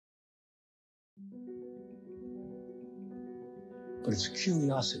but it's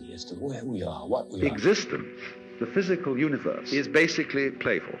curiosity as to where we are, what we are. Existence, the physical universe, is basically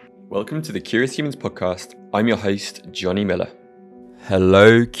playful. Welcome to the Curious Humans podcast. I'm your host, Johnny Miller.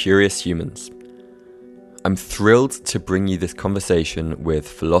 Hello, Curious Humans. I'm thrilled to bring you this conversation with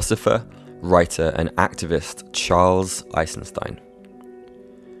philosopher, writer, and activist Charles Eisenstein.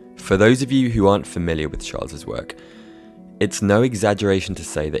 For those of you who aren't familiar with Charles's work, it's no exaggeration to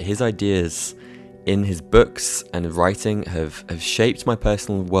say that his ideas in his books and writing have shaped my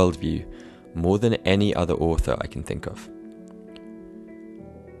personal worldview more than any other author I can think of.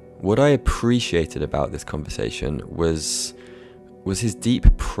 What I appreciated about this conversation was his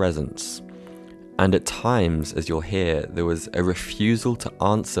deep presence, and at times, as you'll hear, there was a refusal to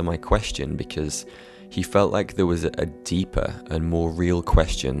answer my question because he felt like there was a deeper and more real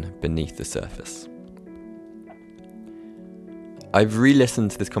question beneath the surface. I've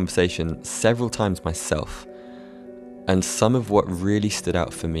re-listened to this conversation several times myself, and some of what really stood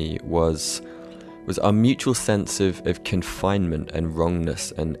out for me was our mutual sense of confinement and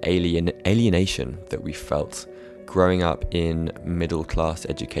wrongness and alienation that we felt growing up in middle-class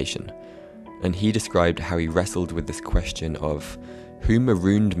education. And he described how he wrestled with this question of who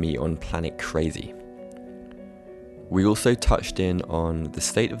marooned me on planet crazy. We also touched in on the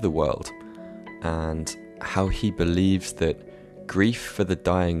state of the world and how he believes that grief for the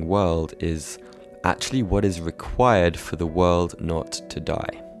dying world is actually what is required for the world not to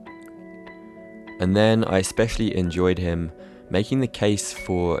die. And then I especially enjoyed him making the case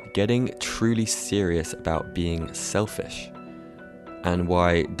for getting truly serious about being selfish, and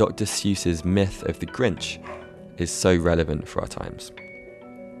why Dr. Seuss's myth of the Grinch is so relevant for our times.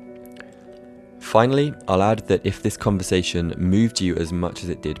 Finally, I'll add that if this conversation moved you as much as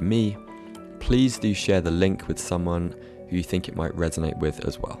it did me, please do share the link with someone who you think it might resonate with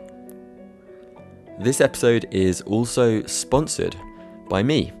as well. This episode is also sponsored by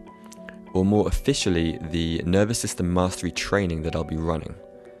me, or more officially, the Nervous System Mastery training that I'll be running.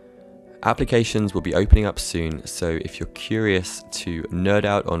 Applications will be opening up soon, so if you're curious to nerd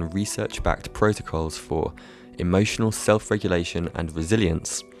out on research-backed protocols for emotional self-regulation and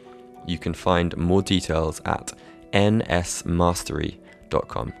resilience, you can find more details at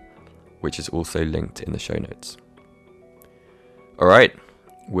nsmastery.com, which is also linked in the show notes. All right,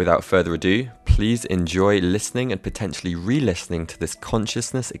 without further ado, please enjoy listening and potentially re-listening to this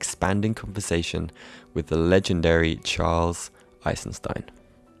consciousness-expanding conversation with the legendary Charles Eisenstein.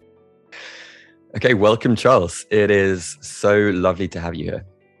 Okay, welcome, Charles. It is so lovely to have you here.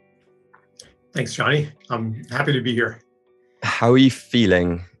 Thanks, Johnny. I'm happy to be here. How are you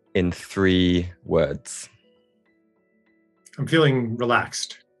feeling in 3 words? I'm feeling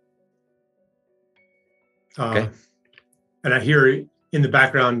relaxed. Okay. And I hear in the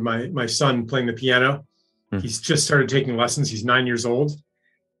background my son playing the piano. He's just started taking lessons. He's 9 years old.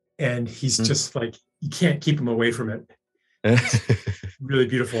 And he's just like, you can't keep him away from it. It's really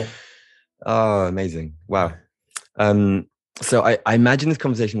beautiful. Oh, amazing. Wow. So I imagine this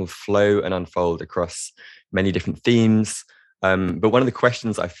conversation will flow and unfold across many different themes. But one of the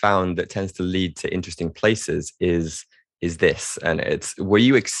questions I found that tends to lead to interesting places is this. And it's, were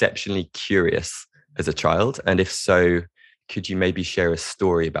you exceptionally curious as a child? And if so, could you maybe share a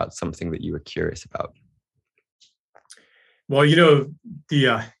story about something that you were curious about? Well, the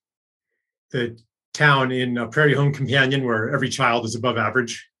town in Prairie Home Companion where every child is above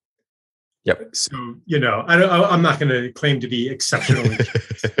average. Yep. So, I'm not going to claim to be exceptionally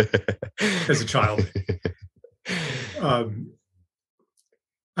as a child.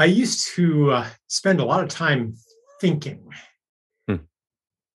 I used to spend a lot of time thinking.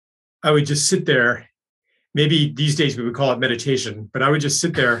 I would just sit there. Maybe these days we would call it meditation, but I would just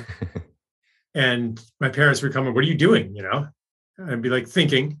sit there and my parents would come and, what are you doing? I'd be like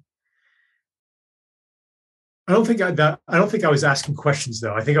thinking. I don't think I was asking questions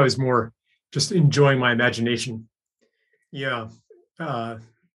though. I think I was more just enjoying my imagination. Yeah. And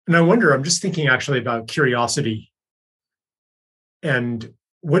I wonder, I'm just thinking actually about curiosity and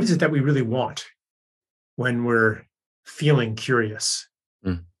what is it that we really want when we're feeling curious?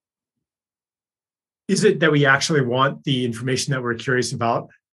 Is it that we actually want the information that we're curious about?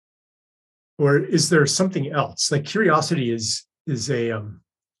 Or is there something else? Like curiosity is a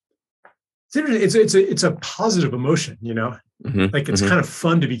it's a positive emotion, like it's kind of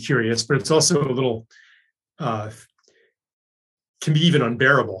fun to be curious, but it's also a little can be even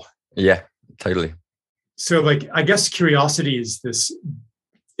unbearable. Yeah, totally. So like, I guess curiosity is this,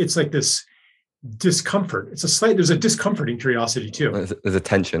 it's like this discomfort. There's a discomfort in curiosity too. There's a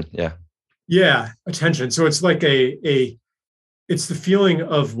tension. Yeah. Yeah. Attention. So it's like it's the feeling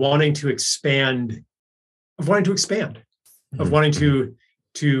of wanting to expand. of wanting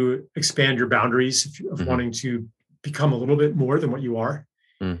to expand your boundaries, of wanting to become a little bit more than what you are.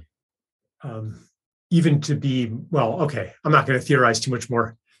 Even to be, well, okay, I'm not going to theorize too much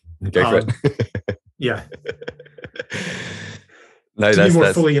more. Go for it. Yeah. No, to be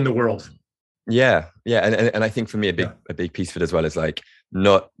more fully in the world. Yeah. And I think for me, a big piece of it as well is like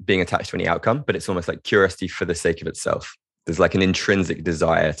not being attached to any outcome, but it's almost like curiosity for the sake of itself. There's like an intrinsic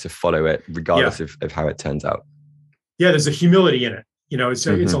desire to follow it regardless of how it turns out. Yeah, there's a humility in it. It's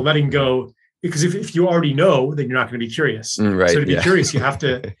a letting go, because if you already know, then you're not going to be curious. Right. So to be curious, you have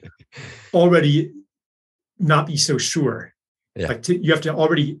to already not be so sure. Yeah. Like you have to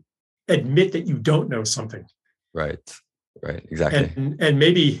already admit that you don't know something. Right. Exactly. And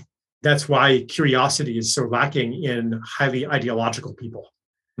maybe that's why curiosity is so lacking in highly ideological people.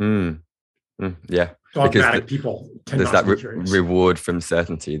 Yeah. Dogmatic people tend there's not that to be curious. reward from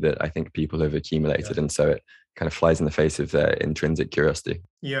certainty that I think people have accumulated, and so it kind of flies in the face of their intrinsic curiosity.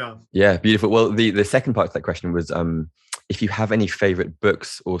 Yeah, beautiful. Well, the second part of that question was if you have any favorite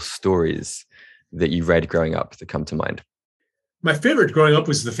books or stories that you read growing up that come to mind. My favorite growing up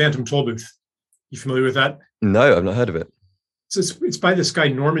was The Phantom Tollbooth. You familiar with that? No, I've not heard of it. So it's by this guy,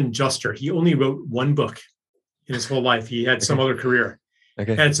 Norman Juster. He only wrote one book in his whole life. He had some other career.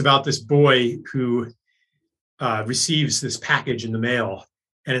 Okay. And it's about this boy who receives this package in the mail,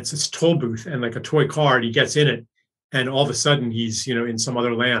 and it's this toll booth and like a toy car, and he gets in it, and all of a sudden he's, in some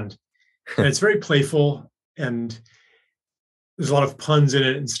other land. And it's very playful, and there's a lot of puns in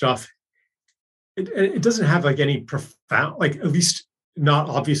it and stuff. It doesn't have like any profound, like at least not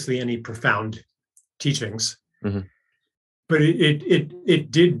obviously any profound teachings. But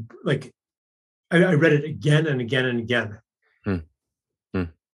it did, like, I read it again and again and again.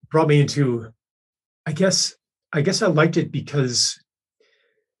 Brought me into, I guess I liked it because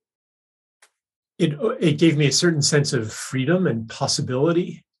it gave me a certain sense of freedom and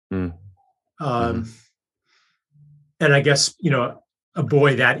possibility. And I guess, a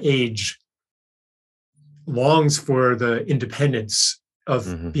boy that age longs for the independence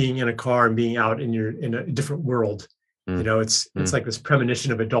of being in a car and being out in a different world. It's like this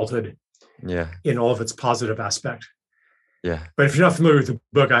premonition of adulthood. In all of its positive aspect. But if you're not familiar with the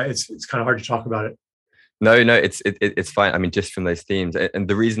book, it's kind of hard to talk about it. No, it's fine. I mean, just from those themes, and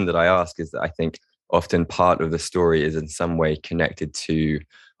the reason that I ask is that I think often part of the story is in some way connected to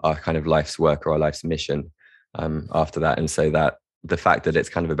our kind of life's work or our life's mission after that, and so that the fact that it's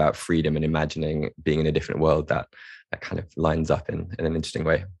kind of about freedom and imagining being in a different world, that kind of lines up in an interesting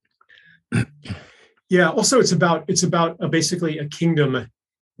way. Yeah. Also, it's about basically a kingdom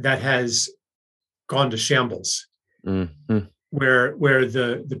that has gone to shambles, where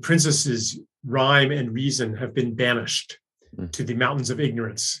the princesses rhyme and reason have been banished to the mountains of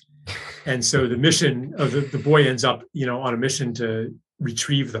ignorance, and so the mission of the boy ends up, on a mission to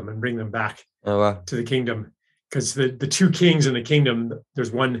retrieve them and bring them back to the kingdom, because the two kings in the kingdom,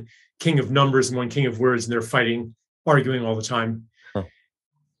 there's one king of numbers and one king of words, and they're fighting, arguing all the time.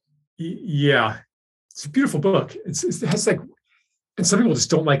 Yeah, it's a beautiful book. It has like, and some people just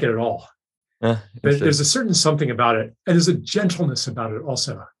don't like it at all. But there's a certain something about it, and there's a gentleness about it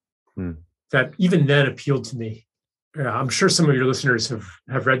also that even then appealed to me. Yeah, I'm sure some of your listeners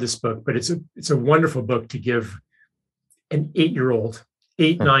have read this book, but it's a wonderful book to give an 8-year-old,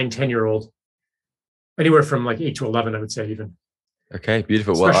 8, 9, 10-year-old, anywhere from like 8 to 11, I would say even. Okay,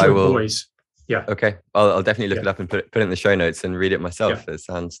 beautiful. Especially well, I will. Boys. Yeah. Okay, I'll definitely look it up and put it in the show notes and read it myself. It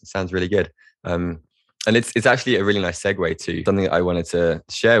sounds really good. And it's actually a really nice segue to something that I wanted to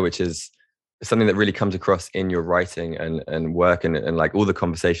share, which is something that really comes across in your writing and work and like all the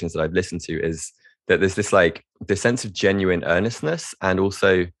conversations that I've listened to, is that there's this sense of genuine earnestness and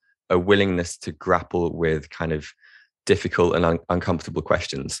also a willingness to grapple with kind of difficult and uncomfortable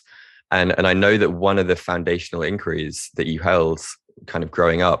questions. And I know that one of the foundational inquiries that you held kind of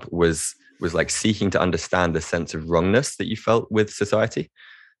growing up was like seeking to understand the sense of wrongness that you felt with society.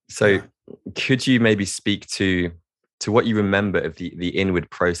 So could you maybe speak to what you remember of the inward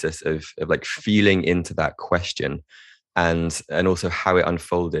process of like feeling into that question, and also how it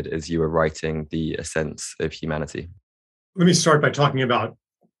unfolded as you were writing The Ascents of Humanity? Let me start by talking about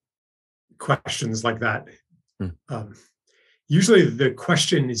questions like that. Usually the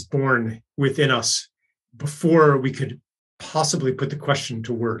question is born within us before we could possibly put the question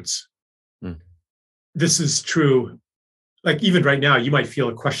to words. This is true. Like even right now, you might feel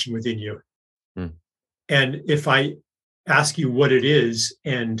a question within you. And if I ask you what it is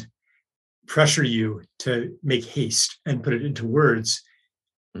and pressure you to make haste and put it into words,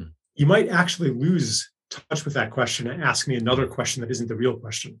 you might actually lose touch with that question and ask me another question that isn't the real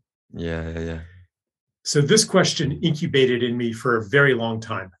question. Yeah. So this question incubated in me for a very long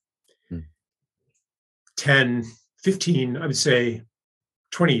time. 10, 15, I would say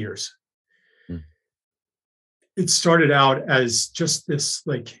 20 years. It started out as just this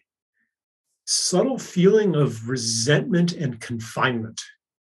like subtle feeling of resentment and confinement.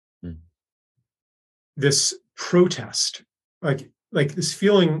 This protest, like this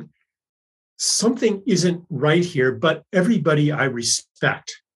feeling something isn't right here, but everybody I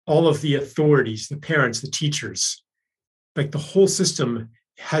respect, all of the authorities, the parents, the teachers, like the whole system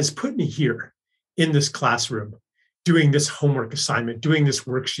has put me here in this classroom, doing this homework assignment, doing this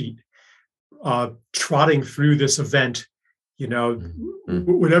worksheet, trotting through this event,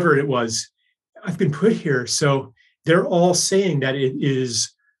 whatever it was. I've been put here. So they're all saying that it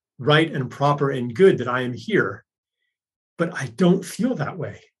is right and proper and good that I am here. But I don't feel that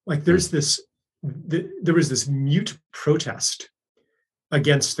way. Like there was this mute protest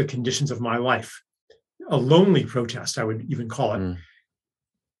against the conditions of my life, a lonely protest, I would even call it.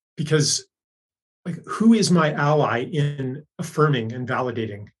 Because like, who is my ally in affirming and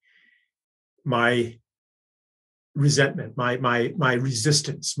validating my resentment, my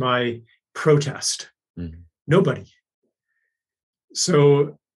resistance, my protest? Nobody.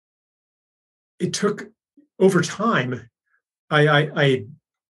 So it took, over time, I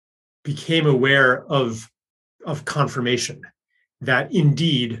became aware of confirmation that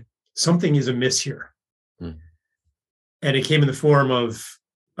indeed something is amiss here. And it came in the form of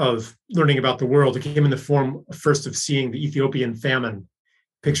learning about the world. It came in the form first of seeing the Ethiopian famine,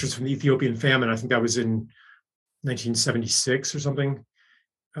 pictures from the Ethiopian famine. I think that was in 1976 or something.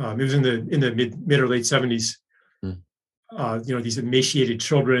 It was in the mid or late 70s. These emaciated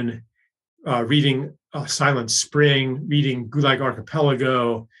children reading Silent Spring, reading Gulag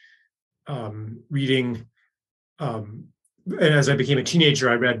Archipelago, reading, and as I became a teenager,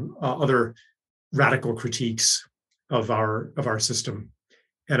 I read other radical critiques of our system,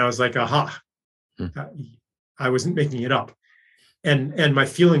 and I was like, aha, I wasn't making it up, and my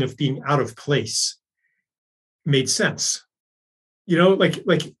feeling of being out of place made sense. Like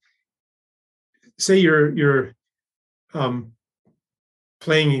say you're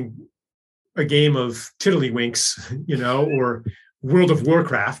playing a game of Tiddlywinks, or World of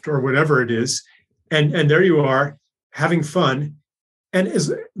Warcraft or whatever it is, and there you are having fun, and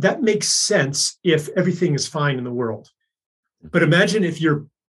that makes sense if everything is fine in the world. But imagine if you're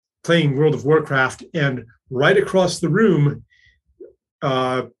playing World of Warcraft and right across the room,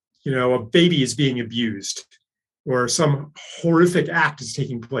 a baby is being abused or some horrific act is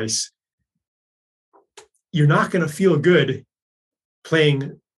taking place. You're not going to feel good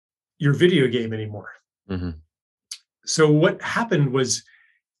playing your video game anymore. So what happened was,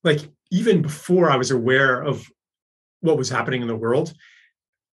 like, even before I was aware of what was happening in the world,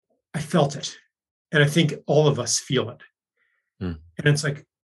 I felt it. And I think all of us feel it. And it's like,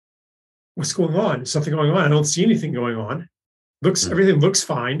 what's going on? Is something going on? I don't see anything going on. Everything looks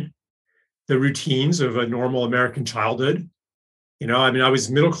fine. The routines of a normal American childhood. I was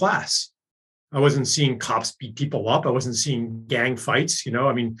middle class. I wasn't seeing cops beat people up. I wasn't seeing gang fights.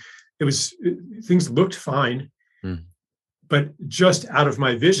 Things looked fine, but just out of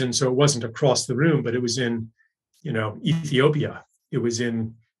my vision. So it wasn't across the room, but it was in, Ethiopia. It was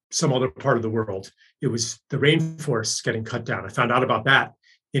in some other part of the world. It was the rainforests getting cut down. I found out about that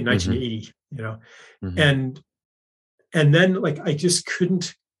in 1980, and then like, I just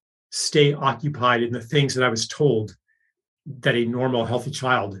couldn't stay occupied in the things that I was told that a normal, healthy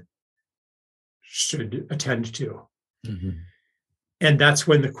child should attend to. And that's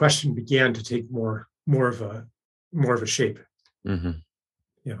when the question began to take more of a shape.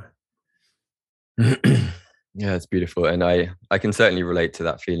 Yeah, it's beautiful. And I can certainly relate to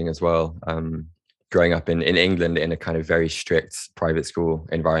that feeling as well. Growing up in England in a kind of very strict private school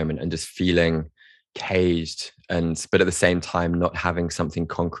environment and just feeling caged, but at the same time not having something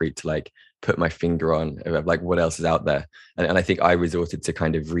concrete to like put my finger on, like what else is out there. And I think I resorted to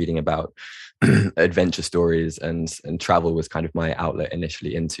kind of reading about adventure stories, and travel was kind of my outlet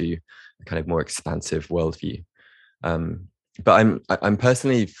initially into a kind of more expansive worldview. But I'm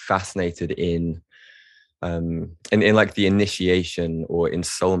personally fascinated in like the initiation or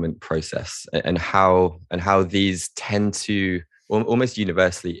ensoulment process, and how these tend to almost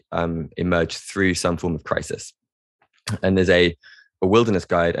universally emerge through some form of crisis. And there's a wilderness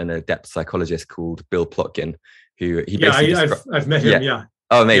guide and a depth psychologist called Bill Plotkin, who I've met him. Yeah.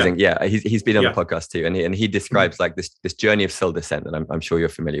 Oh, amazing. Yeah. He's been on the podcast too. And he describes like this journey of soul descent that I'm sure you're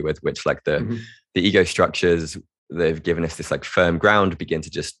familiar with, which like the ego structures, they've given us this like firm ground, begin to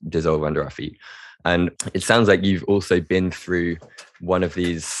just dissolve under our feet. And it sounds like you've also been through one of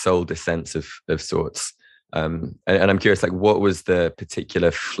these soul descents of sorts. And I'm curious, like, what was the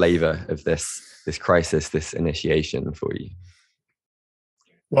particular flavor of this crisis, this initiation for you?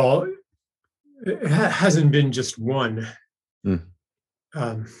 Well, it hasn't been just one. Mm.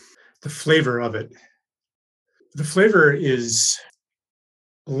 The flavor of it. The flavor is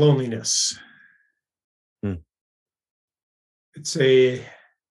loneliness. Mm. It's a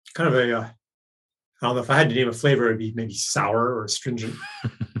kind of a, I don't know if I had to name a flavor, it'd be maybe sour or astringent.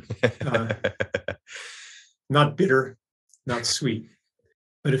 Not bitter, not sweet.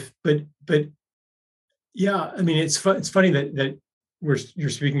 But yeah, I mean, it's funny that you're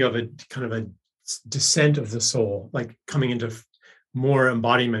speaking of a kind of a descent of the soul, like coming into more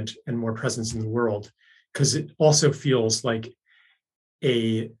embodiment and more presence in the world, because it also feels like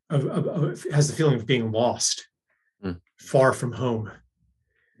it has the feeling of being lost, far from home.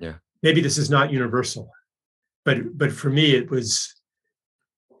 Yeah. Maybe this is not universal, but for me, it's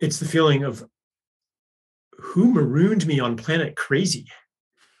the feeling of who marooned me on planet crazy.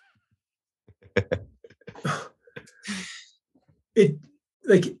 It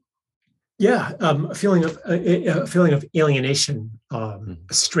like, yeah, a feeling of alienation,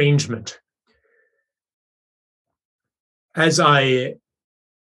 estrangement. As I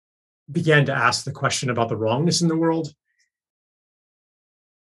began to ask the question about the wrongness in the world,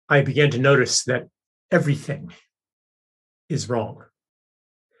 I began to notice that everything is wrong.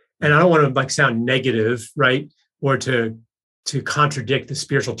 And I don't want to sound negative, right? Or to contradict the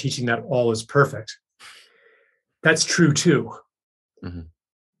spiritual teaching that all is perfect. That's true too. Mm-hmm.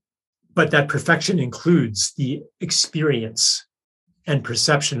 But that perfection includes the experience and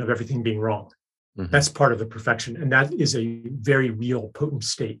perception of everything being wrong. Mm-hmm. That's part of the perfection. And that is a very real, potent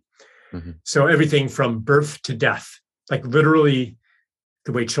state. Mm-hmm. So everything from birth to death, like literally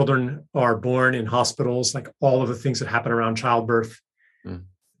the way children are born in hospitals, like all of the things that happen around childbirth,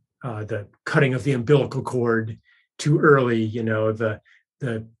 the cutting of the umbilical cord too early, the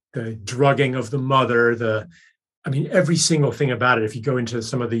drugging of the mother, every single thing about it. If you go into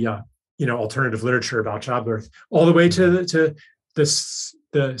some of the alternative literature about childbirth, all the way to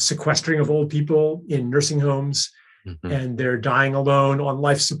the sequestering of old people in nursing homes, and they're dying alone on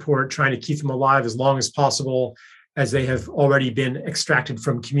life support, trying to keep them alive as long as possible, as they have already been extracted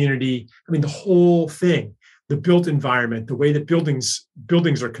from community. I mean, the whole thing, the built environment, the way that buildings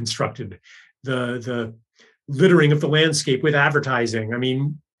are constructed, the littering of the landscape with advertising. I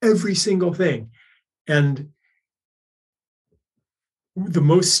mean, every single thing. And the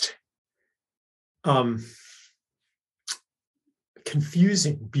most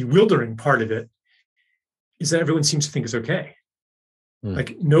confusing, bewildering part of it is that everyone seems to think it's okay.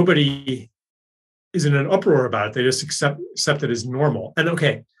 Like nobody is in an uproar about it. They just accept it as normal. And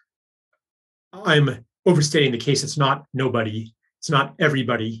okay, I'm overstating the case. It's not nobody. It's not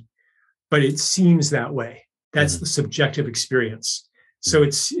everybody, but it seems that way. That's the subjective experience. So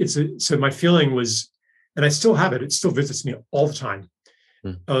so my feeling was, and I still have it. It still visits me all the time,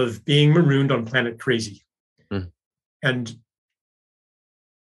 of being marooned on planet crazy. And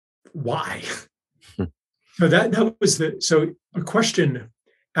why? So that was so a question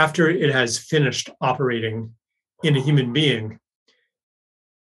after it has finished operating in a human being,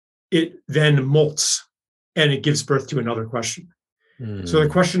 it then molts and it gives birth to another question. So the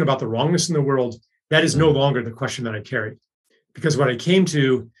question about the wrongness in the world, that is no longer the question that I carry, because what I came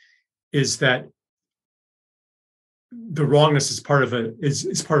to is that the wrongness is part of a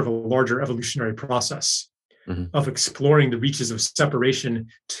larger evolutionary process of exploring the reaches of separation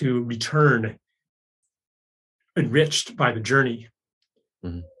to return enriched by the journey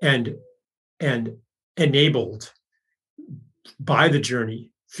and enabled by the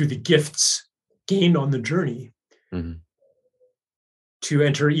journey through the gifts gained on the journey to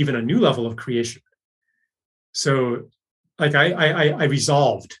enter even a new level of creation. So like I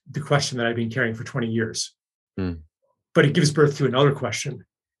resolved the question that I've been carrying for 20 years, but it gives birth to another question.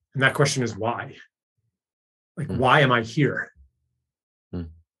 And that question is why? Like, why am I here?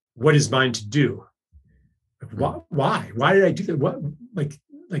 What is mine to do? Like, why did I do that? What,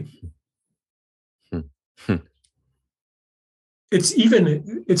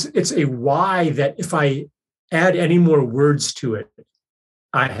 it's a why that if I add any more words to it,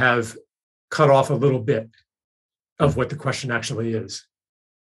 I have cut off a little bit of what the question actually is.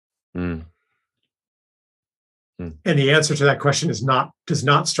 And the answer to that question does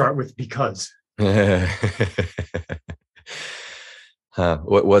not start with because.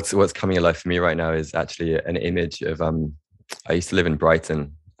 What's coming alive for me right now is actually an image of I used to live in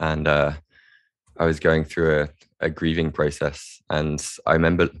Brighton, and I was going through a grieving process, and I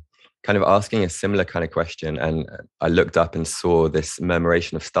remember kind of asking a similar kind of question, and I looked up and saw this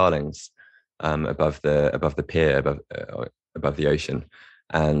murmuration of starlings above the pier, above the ocean.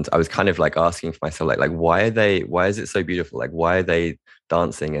 And I was kind of like asking for myself, like why is it so beautiful? Like, why are they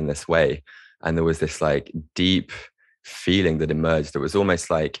dancing in this way? And there was this like deep feeling that emerged. It was almost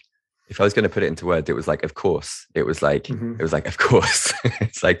like, if I was going to put it into words, it was like, of course. It was like, of course.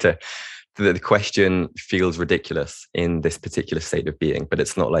 It's like the question feels ridiculous in this particular state of being, but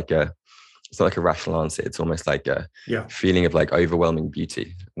it's not like a rational answer. It's almost like a feeling of like overwhelming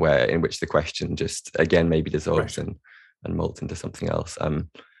beauty, in which the question just again maybe dissolves and molts into something else. And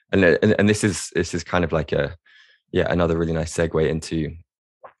this is kind of like another really nice segue into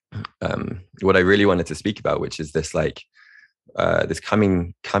what I really wanted to speak about, which is this like this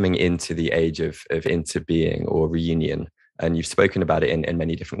coming into the age of interbeing or reunion. And you've spoken about it in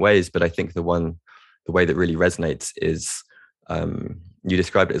many different ways, but I think the way that really resonates is you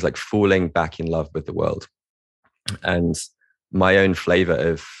described it as like falling back in love with the world. And my own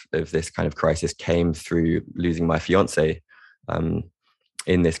flavor of this kind of crisis came through losing my fiance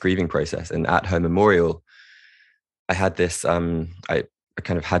in this grieving process. And at her memorial, I had this I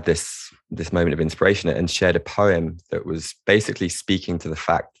kind of had this moment of inspiration and shared a poem that was basically speaking to the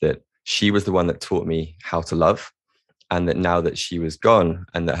fact that she was the one that taught me how to love, and that now that she was gone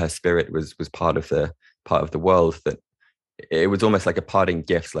and that her spirit was part of the world, that it was almost like a parting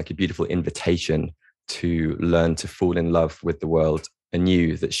gift, like a beautiful invitation to learn to fall in love with the world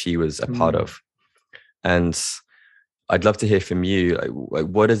anew that she was a part of. And I'd love to hear from you, like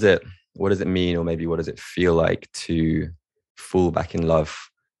what does it mean, or maybe what does it feel like to fall back in love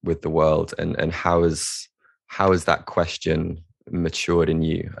with the world, and how has that question matured in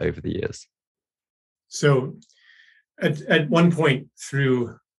you over the years? So at one point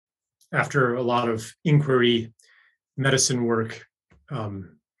after a lot of inquiry, medicine work,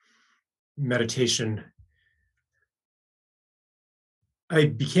 meditation, I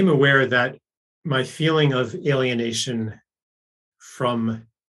became aware that my feeling of alienation from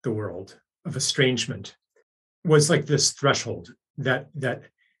the world, of estrangement, was like this threshold that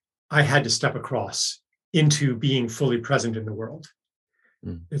I had to step across into being fully present in the world.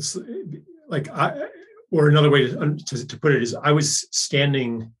 It's like or another way to put it is, I was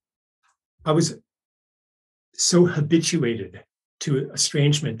so habituated to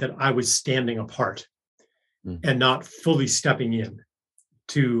estrangement that I was standing apart and not fully stepping in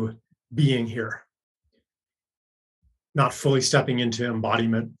to being here, not fully stepping into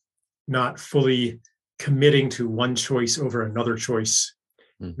embodiment, not fully committing to one choice over another choice,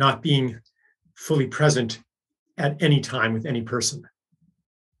 not being fully present at any time with any person.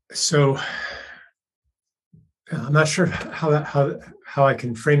 So I'm not sure how I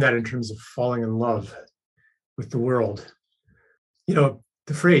can frame that in terms of falling in love with the world. You know,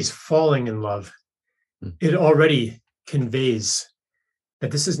 the phrase falling in love, it already conveys that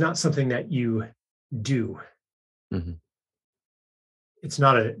this is not something that you do. It's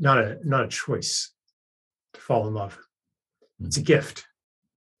not a choice to fall in love. It's a gift,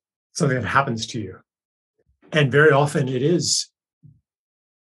 something that happens to you. And very often it is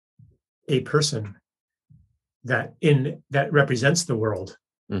a person that represents the world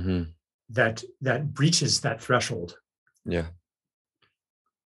that breaches that threshold. Yeah.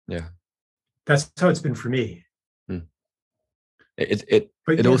 That's how it's been for me. It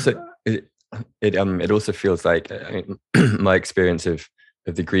also feels like, I mean, my experience of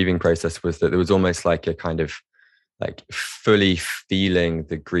the grieving process was that there was almost like a kind of like fully feeling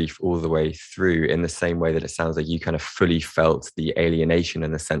the grief all the way through, in the same way that it sounds like you kind of fully felt the alienation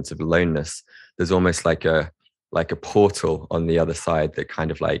and the sense of aloneness. There's almost like a portal on the other side that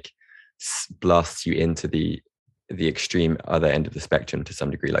kind of like blasts you into the extreme other end of the spectrum to some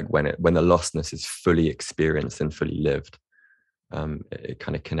degree, like when the lostness is fully experienced and fully lived. It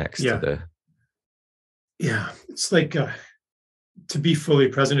kind of connects to the it's like to be fully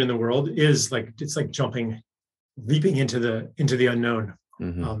present in the world is like, it's like leaping into the unknown.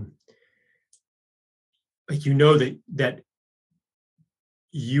 Like, you know that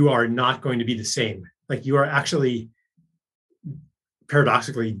you are not going to be the same. Like, you are actually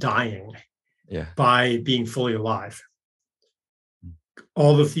paradoxically dying by being fully alive.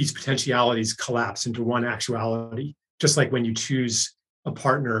 All of these potentialities collapse into one actuality. Just like when you choose a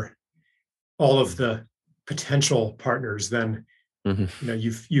partner, all of the potential partners, then you know,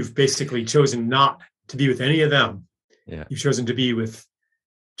 you've basically chosen not to be with any of them. You've chosen to be with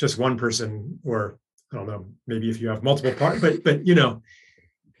just one person, or I don't know, maybe if you have multiple partners, but you know,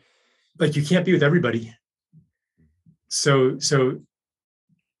 like, you can't be with everybody. So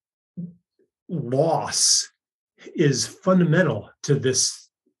loss is fundamental to this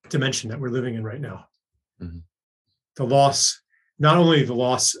dimension that we're living in right now. Mm-hmm. The loss, not only the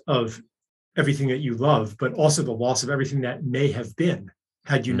loss of everything that you love, but also the loss of everything that may have been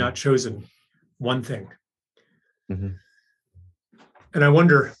had you not chosen one thing. Mm-hmm. And I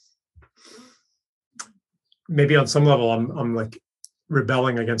wonder, maybe on some level, I'm like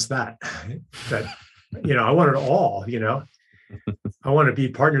rebelling against that. That, I want it all. I want to be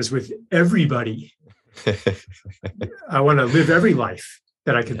partners with everybody. I want to live every life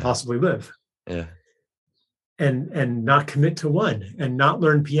that I could possibly live. Yeah. And not commit to one, and not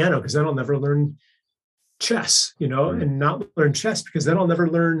learn piano because then I'll never learn chess, and not learn chess because then I'll never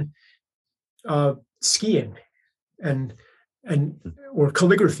learn skiing and or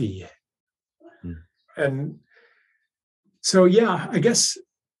calligraphy. And so, I guess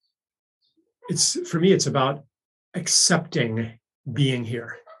for me, it's about accepting being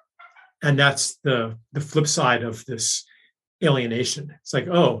here. And that's the flip side of this alienation. It's like,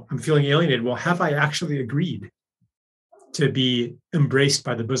 oh, I'm feeling alienated. Well, have I actually agreed to be embraced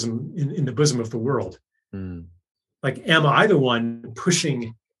by the bosom in the bosom of the world? Like, am I the one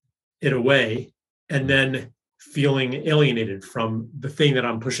pushing it away and then feeling alienated from the thing that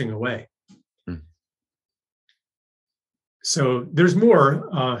I'm pushing away? So there's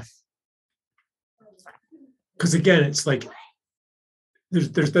more, because again, it's like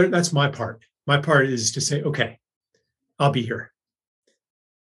that's my part. My part is to say, okay, I'll be here.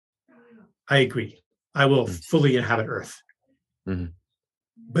 I agree. I will fully inhabit Earth.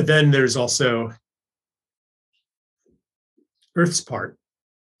 But then there's also Earth's part,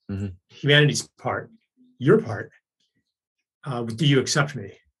 humanity's part, your part. Do you accept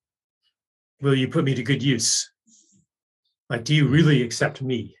me? Will you put me to good use? Like, do you really accept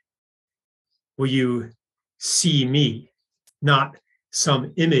me? Will you see me, not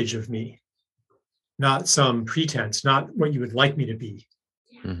some image of me, not some pretense, not what you would like me to be,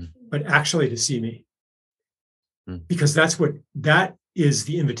 but actually to see me? Because that is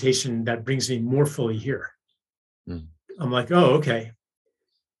the invitation that brings me more fully here. I'm like, oh, okay.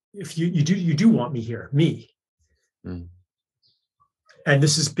 If you do want me here, me. And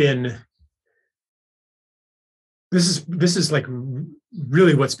this is like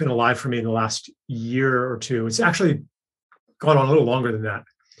really what's been alive for me in the last year or two. It's actually gone on a little longer than that.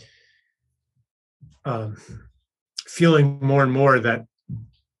 Feeling more and more that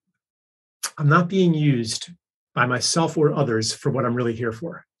I'm not being used by myself or others for what I'm really here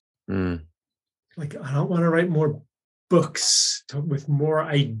for. Like, I don't want to write more books with more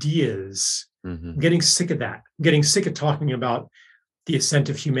ideas. I'm getting sick of that. I'm getting sick of talking about the ascent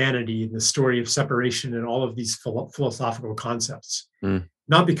of humanity and the story of separation and all of these philosophical concepts.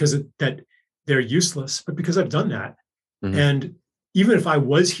 Not because that they're useless, but because I've done that. And even if I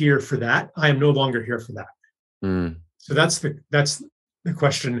was here for that, I am no longer here for that. So that's the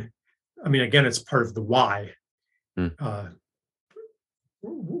question. I mean, again, it's part of the why.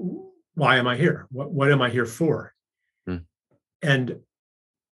 Why am I here? What am I here for? And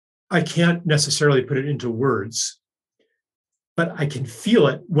I can't necessarily put it into words, but I can feel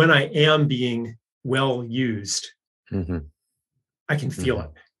it when I am being well used. I can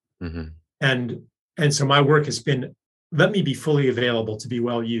feel it. And so my work has been, let me be fully available to be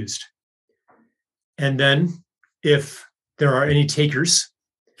well used. And then if there are any takers,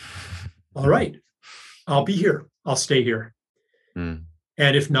 all right, I'll be here. I'll stay here. And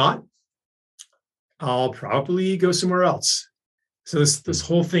if not, I'll probably go somewhere else. So this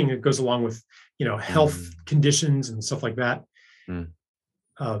whole thing that goes along with, health conditions and stuff like that.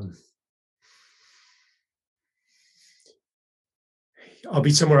 I'll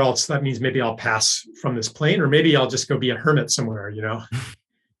be somewhere else. That means maybe I'll pass from this plane, or maybe I'll just go be a hermit somewhere,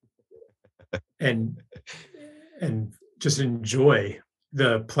 and just enjoy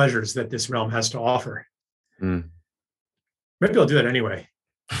the pleasures that this realm has to offer. Maybe I'll do that anyway.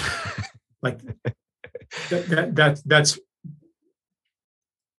 Like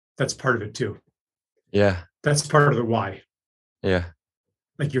that's part of it too. Yeah. That's part of the why. Yeah.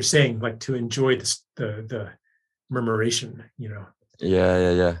 Like you're saying, like to enjoy this, the murmuration,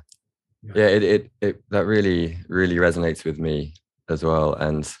 Yeah. It that really resonates with me as well.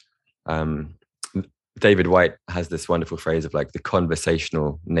 And David Whyte has this wonderful phrase of like the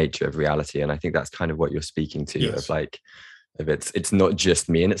conversational nature of reality. And I think that's kind of what you're speaking to, yes. of it's not just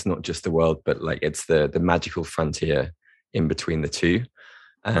me and it's not just the world, but like it's the magical frontier in between the two.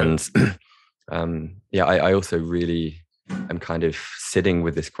 And I also really am kind of sitting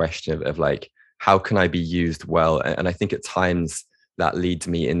with this question of like, how can I be used well? And I think at times that leads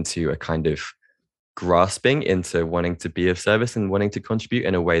me into a kind of grasping into wanting to be of service and wanting to contribute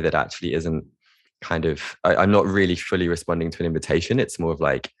in a way that actually isn't kind of, I'm not really fully responding to an invitation. It's more of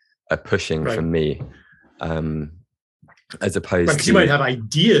like, pushing Right. for me, as opposed Right, 'cause to, you might have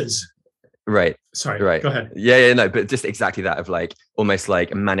ideas. right. Sorry, Right. go ahead. Yeah, no, but just exactly that, of like almost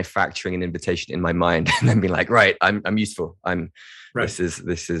like manufacturing an invitation in my mind and then being like, right, I'm useful. Right.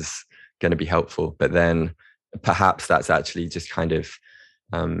 This is going to be helpful. But then perhaps that's actually just kind of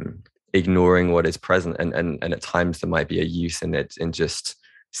ignoring what is present. And at times there might be a use in it, in just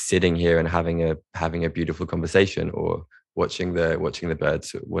sitting here and having a beautiful conversation, or watching the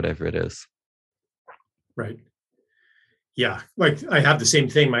birds, whatever it is. Right. Yeah. Like I have the same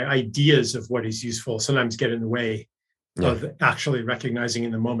thing. My ideas of what is useful sometimes get in the way of actually recognizing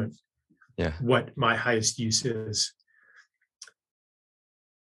in the moment what my highest use is.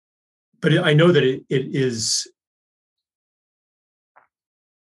 But I know that it is,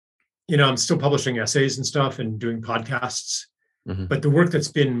 I'm still publishing essays and stuff and doing podcasts, but the work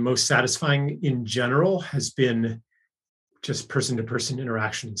that's been most satisfying in general has been just person-to-person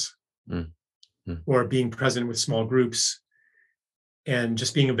interactions, or being present with small groups and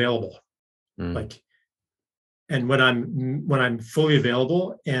just being available. Like, and when I'm fully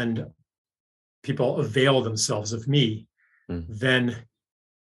available and people avail themselves of me, then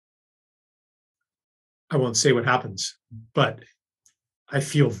I won't say what happens, but I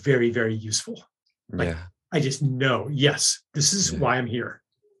feel very, very useful. Like, I just know, yes, this is why I'm here.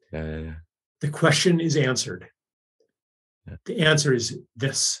 The question is answered. The answer is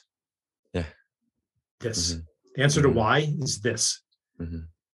this. This. The answer to why is this. Thing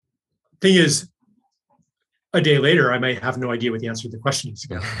is, a day later, I might have no idea what the answer to the question is.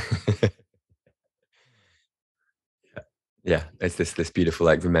 Yeah, it's this beautiful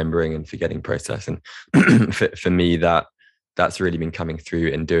like remembering and forgetting process. And for me, that's really been coming through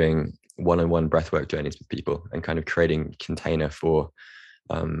in doing one-on-one breathwork journeys with people, and kind of creating container for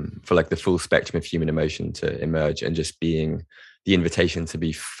like the full spectrum of human emotion to emerge, and just being the invitation to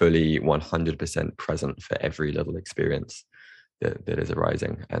be fully 100% present for every little experience that is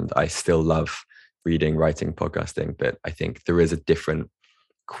arising. And I still love reading, writing, podcasting, but I think there is a different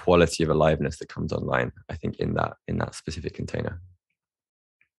quality of aliveness that comes online, I think, in that specific container.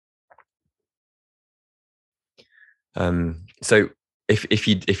 So if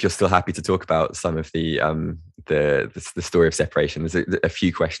you're still happy to talk about some of the story of separation, there's a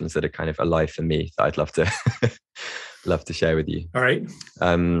few questions that are kind of alive for me that I'd love to share with you. All right.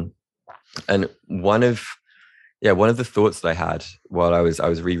 And one of the thoughts that I had while I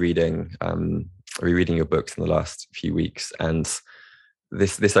was rereading your books in the last few weeks, and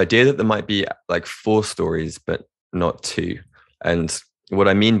this idea that there might be like 4 stories but not 2. And what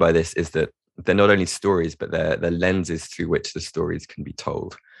I mean by this is that they're not only stories, but they're lenses through which the stories can be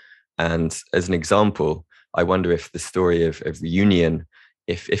told. And as an example, I wonder if the story of reunion,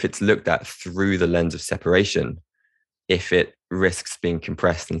 if it's looked at through the lens of separation, if it risks being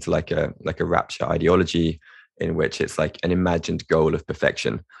compressed into like a rapture ideology, in which it's like an imagined goal of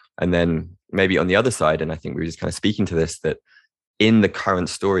perfection. And then maybe on the other side, and I think we were just kind of speaking to this, that in the current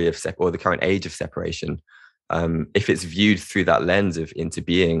story of or the current age of separation, if it's viewed through that lens of into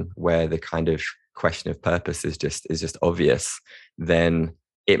being, where the kind of question of purpose is just obvious, then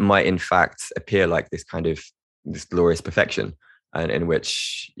it might in fact appear like this glorious perfection, and in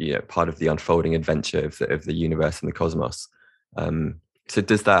which part of the unfolding adventure of the universe and the cosmos. So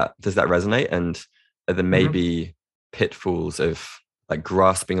does that resonate? And are there maybe pitfalls of like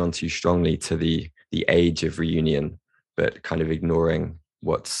grasping onto strongly to the age of reunion, but kind of ignoring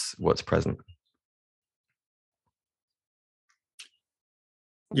what's present?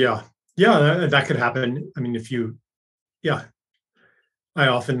 Yeah, that could happen. I mean, I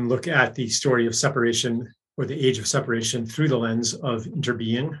often look at the story of separation, or the age of separation, through the lens of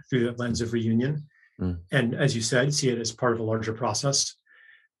interbeing, through the lens of reunion. And as you said, see it as part of a larger process.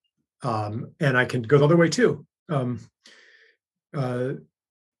 And I can go the other way too.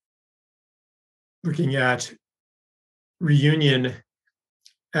 Looking at reunion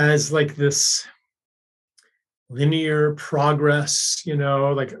as like this linear progress,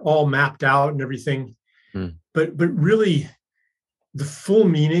 like all mapped out and everything. But really, the full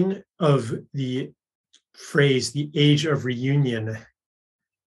meaning of the phrase, the age of reunion,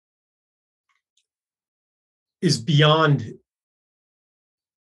 is beyond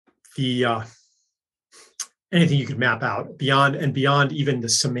the anything you could map out, beyond even the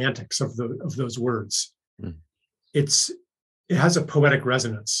semantics of those words. It has a poetic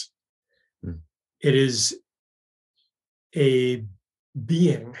resonance. It is a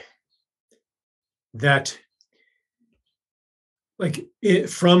being that, like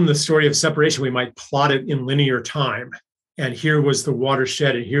from the story of separation, we might plot it in linear time, and here was the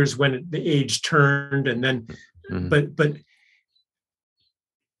watershed, and here's when the age turned, and then but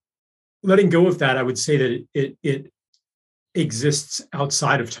letting go of that, I would say that it exists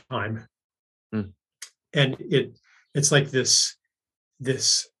outside of time. And it's like this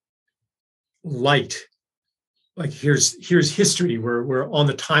light, like here's history. We're on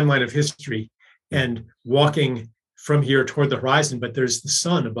the timeline of history and walking from here toward the horizon, but there's the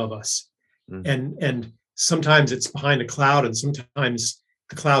sun above us. And sometimes it's behind a cloud, and sometimes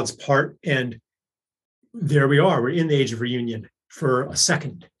the clouds part, and there we are. We're in the age of reunion for a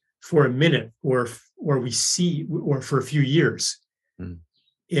second, for a minute, or we see, or for a few years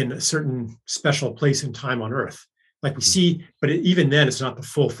in a certain special place and time on Earth. Like we see, but even then, it's not the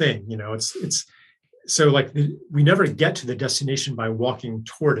full thing. You know, it's so like we never get to the destination by walking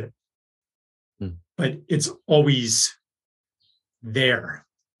toward it, but it's always there,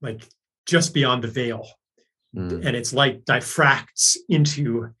 like just beyond the veil, and its light diffracts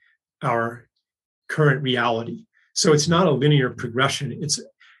into our current reality. So it's not a linear progression. It's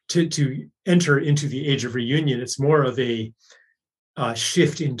to enter into the age of reunion. It's more of a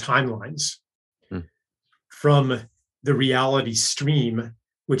shift in timelines from the reality stream,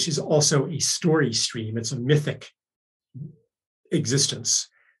 which is also a story stream. It's a mythic existence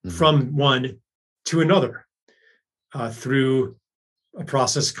from one to another through a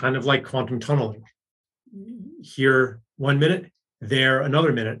process kind of like quantum tunneling. Here 1 minute, there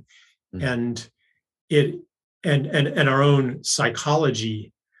another minute. And our own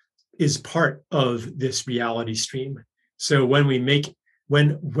psychology is part of this reality stream. So when we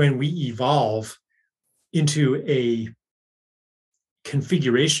evolve into a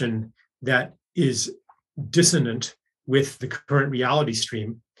configuration that is dissonant with the current reality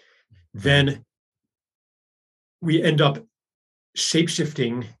stream, then we end up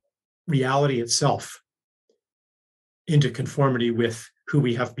shapeshifting reality itself into conformity with who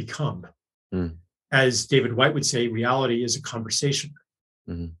we have become. As David Whyte would say, reality is a conversation.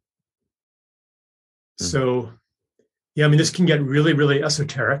 So, yeah, I mean, this can get really, really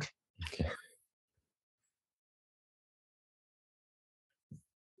esoteric. Okay.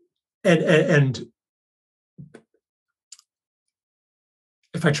 And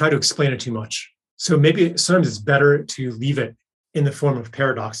if I try to explain it too much, so maybe sometimes it's better to leave it in the form of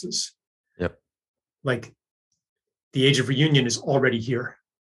paradoxes. Yep. Like the age of reunion is already here.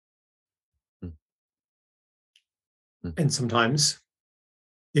 And sometimes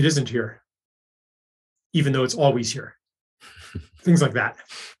it isn't here, even though it's always here. Things like that.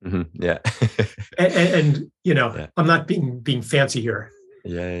 Yeah. and you know, I'm not being fancy here.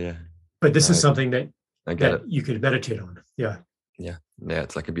 Yeah. But this is something that it. You could meditate on. Yeah.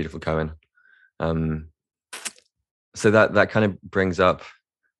 It's like a beautiful koan. So that kind of brings up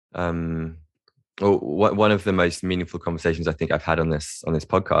one of the most meaningful conversations I think I've had on this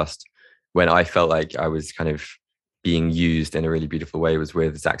podcast, when I felt like I was kind of being used in a really beautiful way, was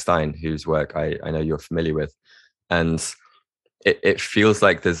with Zach Stein, whose work I know you're familiar with. And it feels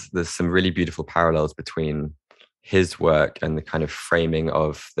like there's some really beautiful parallels between his work and the kind of framing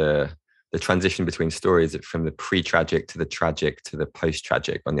of the transition between stories, from the pre-tragic to the tragic to the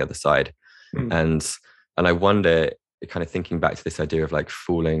post-tragic on the other side. And I wonder, kind of thinking back to this idea of like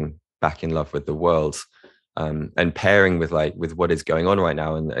falling back in love with the world, and pairing with what is going on right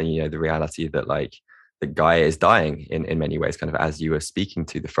now, and you know, the reality that like the Gaia is dying in many ways, kind of as you were speaking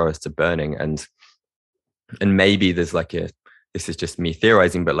to, the forests are burning, and maybe there's like this is just me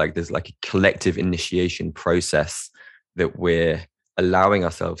theorizing, but like there's like a collective initiation process that we're allowing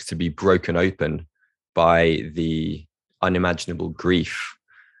ourselves to be broken open by the unimaginable grief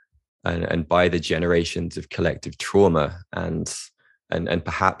and by the generations of collective trauma, and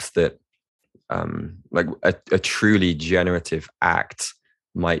perhaps that like a truly generative act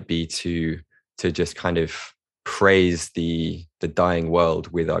might be to just kind of praise the dying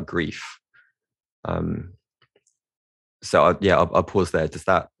world with our grief. So I'll pause there. Does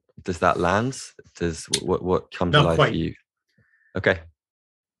that land? Does what come to life for you? Okay.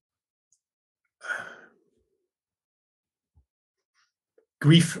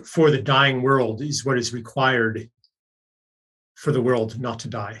 Grief for the dying world is what is required for the world not to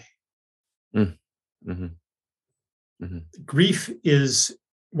die. Grief is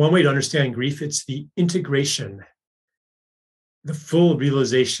one way to understand grief. It's the integration, the full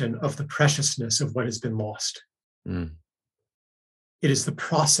realization of the preciousness of what has been lost. It is the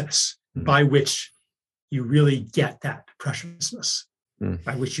process by which you really get that preciousness,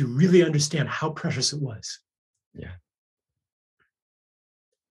 by which you really understand how precious it was. Yeah.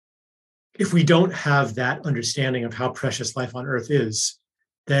 If we don't have that understanding of how precious life on earth is,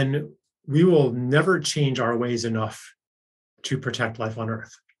 then we will never change our ways enough to protect life on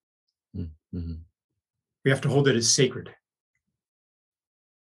earth. We have to hold it as sacred.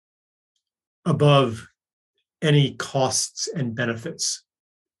 above any costs and benefits.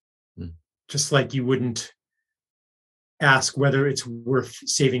 Just like you wouldn't ask whether it's worth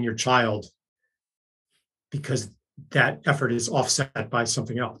saving your child because that effort is offset by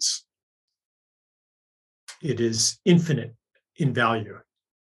something else. It is infinite in value.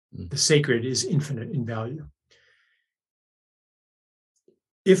 The sacred is infinite in value.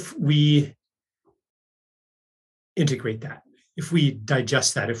 If we integrate that, if we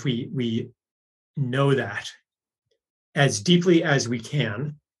digest that, if we know that as deeply as we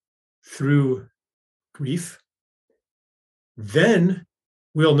can through grief, then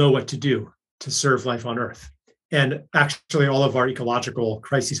we'll know what to do to serve life on Earth. And actually, all of our ecological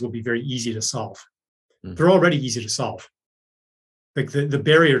crises will be very easy to solve. They're already easy to solve. Like the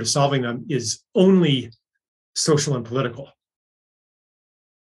barrier to solving them is only social and political.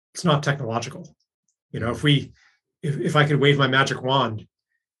 It's not technological. If I could wave my magic wand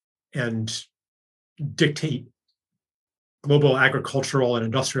and dictate global agricultural and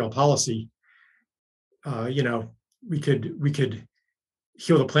industrial policy, we could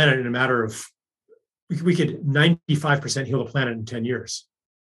heal the planet in a matter of, we could 95% heal the planet in 10 years.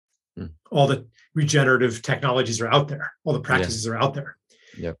 All the regenerative technologies are out there. All the practices are out there.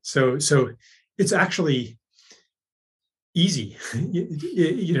 Yep. So it's actually easy,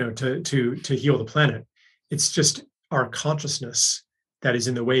 to heal the planet. It's just our consciousness that is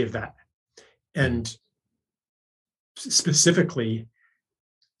in the way of that. And specifically,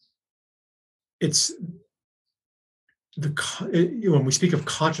 it's when we speak of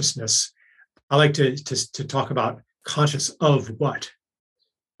consciousness, I like to talk about conscious of what.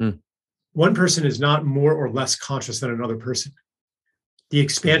 One person is not more or less conscious than another person. The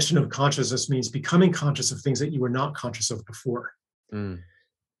expansion of consciousness means becoming conscious of things that you were not conscious of before.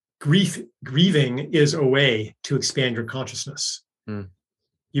 Grieving is a way to expand your consciousness.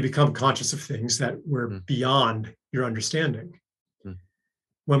 You become conscious of things that were beyond your understanding.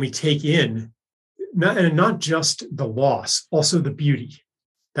 When we take in, not just the loss, also the beauty.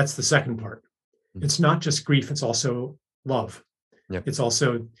 That's the second part. It's not just grief, it's also love. It's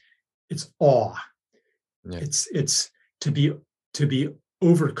also, it's awe. It's to be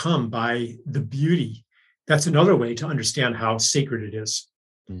overcome by the beauty. That's another way to understand how sacred it is.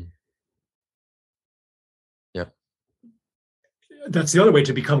 That's the other way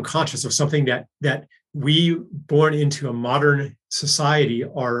to become conscious of something that we, born into a modern society,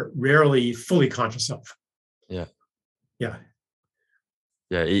 are rarely fully conscious of.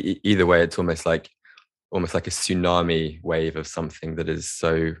 Either way, it's almost like a tsunami wave of something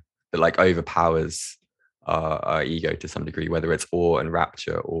that like overpowers our ego to some degree, whether it's awe and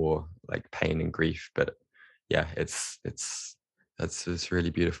rapture or like pain and grief. But yeah, it's really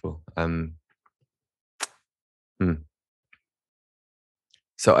beautiful.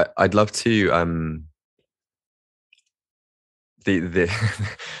 So I'd love to the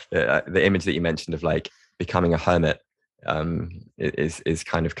image that you mentioned of like becoming a hermit is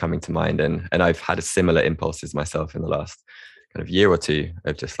kind of coming to mind, and I've had similar impulses myself in the last kind of year or two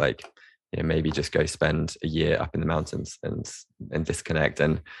of just like, maybe just go spend a year up in the mountains and disconnect.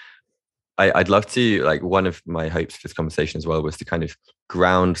 And I'd love to, like, one of my hopes for this conversation as well was to kind of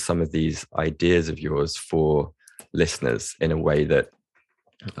ground some of these ideas of yours for listeners in a way that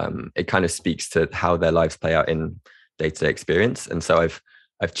it kind of speaks to how their lives play out in day-to-day experience. And so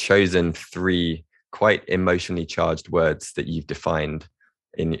I've chosen 3 quite emotionally charged words that you've defined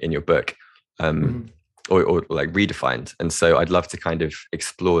in your book, or like redefined. And so I'd love to kind of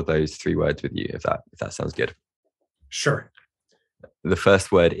explore those 3 words with you, if that sounds good. Sure. The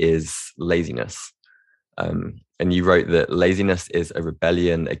first word is laziness. And you wrote that laziness is a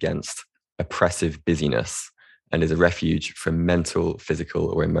rebellion against oppressive busyness and is a refuge from mental, physical,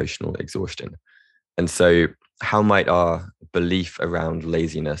 or emotional exhaustion. And so how might our belief around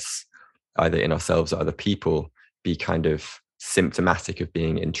laziness, either in ourselves or other people, be kind of symptomatic of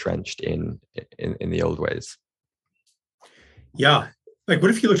being entrenched in the old ways? Yeah. Like,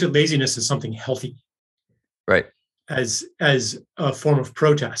 what if you looked at laziness as something healthy? Right. As a form of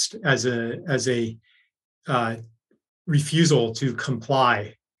protest, as a refusal to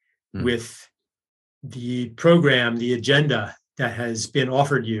comply with the program, the agenda that has been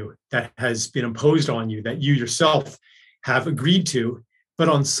offered you, that has been imposed on you, that you yourself have agreed to, but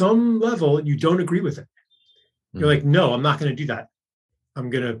on some level you don't agree with it. You're like, no, I'm not going to do that.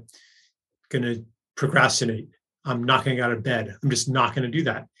 I'm going to procrastinate. I'm not going to get out of bed. I'm just not going to do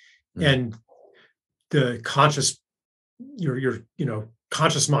that. And the conscious, your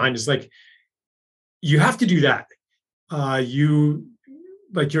conscious mind is like, you have to do that. You're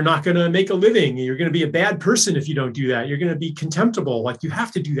not going to make a living. You're going to be a bad person if you don't do that. You're going to be contemptible. Like, you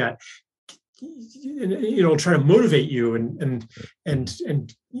have to do that. try to motivate you, and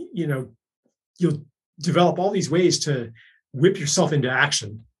you'll develop all these ways to whip yourself into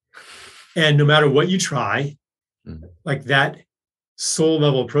action. And no matter what you try, like that soul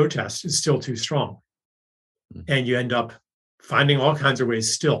level protest is still too strong. And you end up finding all kinds of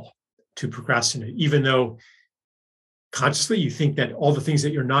ways still to procrastinate, even though consciously you think that all the things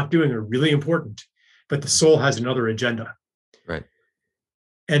that you're not doing are really important, but the soul has another agenda. Right.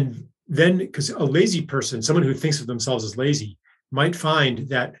 And then, because a lazy person, someone who thinks of themselves as lazy, might find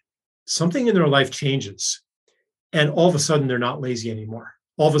that something in their life changes, and all of a sudden they're not lazy anymore.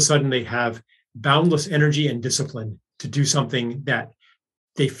 All of a sudden they have boundless energy and discipline to do something that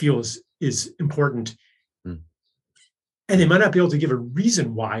they feel is important. And they might not be able to give a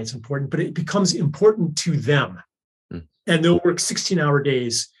reason why it's important, but it becomes important to them. And they'll work 16-hour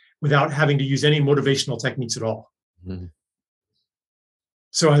days without having to use any motivational techniques at all.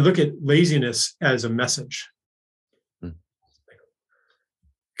 So I look at laziness as a message.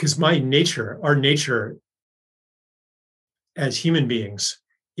 Because our nature as human beings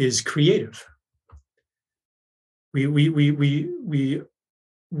is creative. We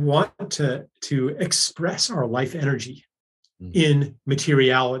want to express our life energy in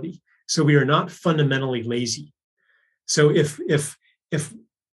materiality. So we are not fundamentally lazy. So lazy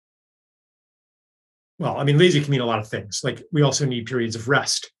can mean a lot of things. Like, we also need periods of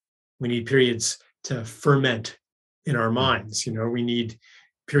rest. We need periods to ferment in our minds. We need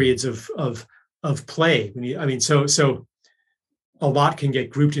periods of play. So a lot can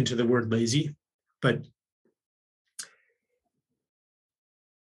get grouped into the word lazy, but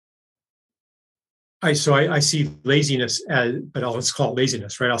I see laziness as, but let's call it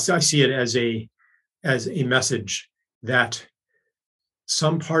laziness, right? I see it as a message that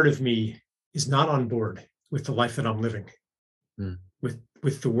some part of me is not on board with the life that I'm living,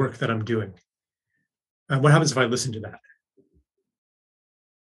 with the work that I'm doing. And what happens if I listen to that?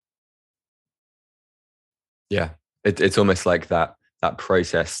 Yeah, it's almost like that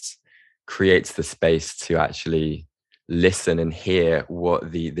process creates the space to actually listen and hear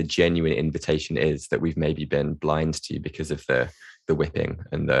what the genuine invitation is that we've maybe been blind to because of the whipping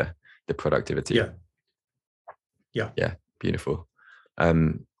and the productivity. Yeah, beautiful.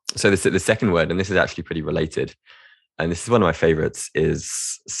 So the second word, and this is actually pretty related, and this is one of my favorites,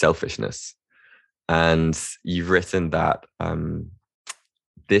 is selfishness. And you've written that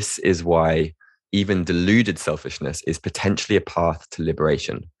this is why even deluded selfishness is potentially a path to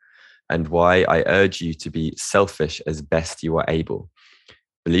liberation, and why I urge you to be selfish as best you are able.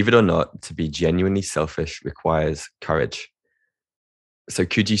 Believe it or not, to be genuinely selfish requires courage. So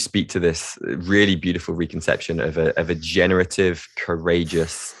could you speak to this really beautiful reconception of a generative,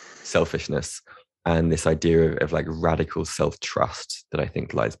 courageous selfishness, and this idea of like radical self-trust that I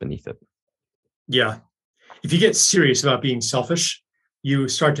think lies beneath it? Yeah. If you get serious about being selfish, you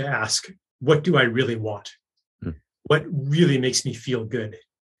start to ask, what do I really want? What really makes me feel good?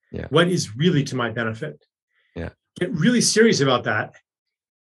 Yeah. What is really to my benefit? Yeah. Get really serious about that.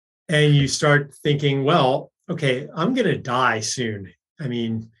 And you start thinking, well, okay, I'm going to die soon. I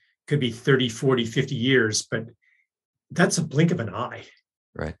mean, could be 30, 40, 50 years, but that's a blink of an eye.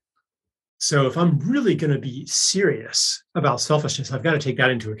 Right. So if I'm really going to be serious about selfishness, I've got to take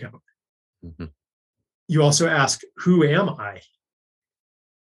that into account. You also ask, who am I?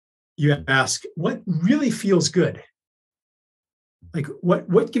 You ask, what really feels good? Like,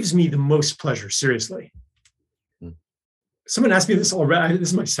 what gives me the most pleasure? Seriously. Someone asked me this already. This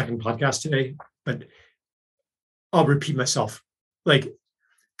is my second podcast today, but I'll repeat myself. Like,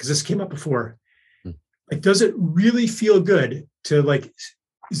 because this came up before. Like, does it really feel good to, like,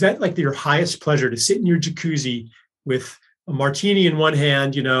 is that like your highest pleasure to sit in your jacuzzi with a martini in one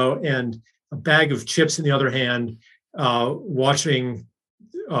hand, and a bag of chips in the other hand, watching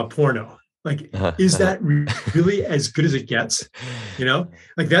porno? Like, is that really as good as it gets?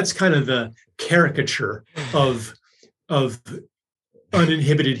 Like, that's kind of the caricature of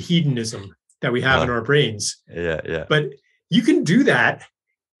uninhibited hedonism that we have in our brains. Yeah. But you can do that,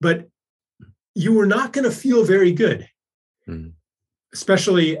 but you are not going to feel very good,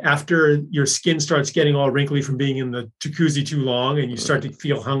 especially after your skin starts getting all wrinkly from being in the jacuzzi too long, and you start to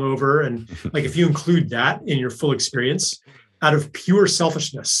feel hungover. And like, if you include that in your full experience, out of pure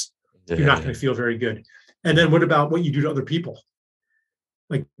selfishness, you're not going to feel very good. And then what about what you do to other people?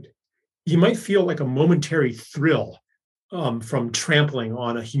 Like, you might feel like a momentary thrill from trampling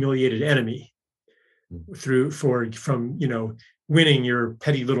on a humiliated enemy from winning your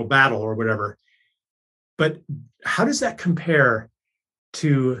petty little battle or whatever. But how does that compare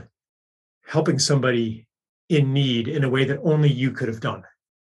to helping somebody in need in a way that only you could have done?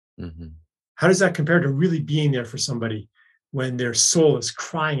 How does that compare to really being there for somebody when their soul is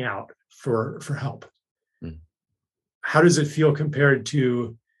crying out for help? Mm. How does it feel compared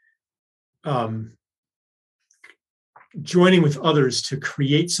to joining with others to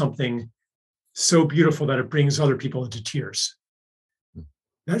create something so beautiful that it brings other people into tears? Mm.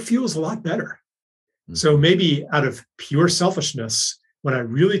 That feels a lot better. Mm. So maybe out of pure selfishness, when I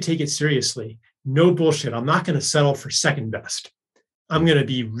really take it seriously, no bullshit, I'm not going to settle for second best. I'm going to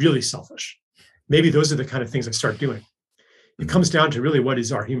be really selfish. Maybe those are the kind of things I start doing. It comes down to really what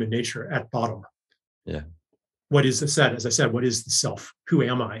is our human nature at bottom. Yeah. What is the set? As I said, what is the self? Who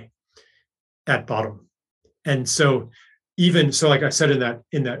am I at bottom? And so even so, like I said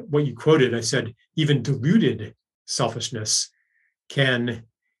in that what you quoted, I said even diluted selfishness can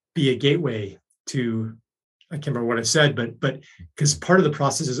be a gateway to, I can't remember what I said, but because part of the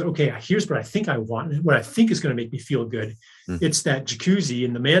process is, okay, here's what I think I want, what I think is going to make me feel good. It's that jacuzzi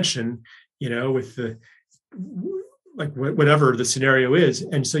in the mansion, with the, like whatever the scenario is.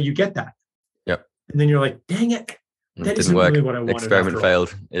 And so you get that. Yep. And then you're like, dang it. That isn't work. Really what I wanted. Experiment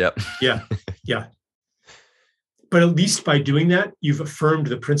failed. Yep. Yeah. Yeah. But at least by doing that, you've affirmed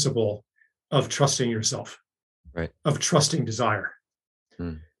the principle of trusting yourself, right? Of trusting desire.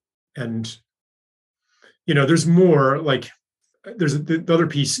 And, there's more, like there's the other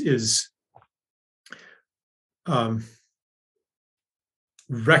piece is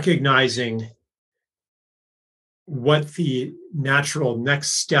recognizing what the natural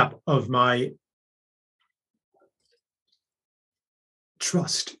next step of my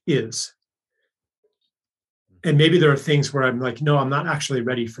trust is. And maybe there are things where I'm like, no, I'm not actually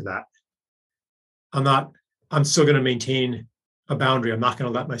ready for that. I'm still going to maintain a boundary. I'm not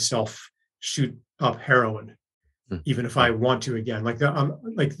going to let myself shoot up heroin, even if I want to again. Like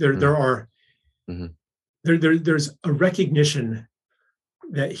there's a recognition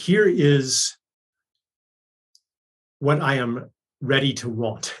that here is what I am ready to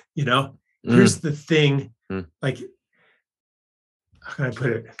want, Here's the thing, like, how can I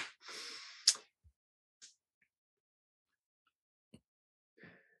put it?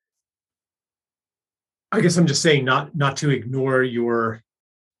 I guess I'm just saying not to ignore your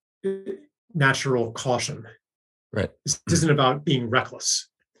natural caution. Right. This isn't about being reckless.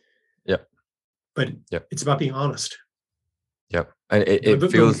 Yep. But it's about being honest. Yep. And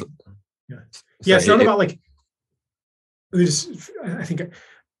it feels. Yeah. Yeah. It's not about like. I think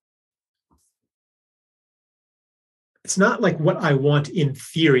it's not like what I want in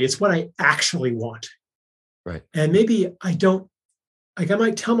theory. It's what I actually want. Right. And maybe I don't. Like I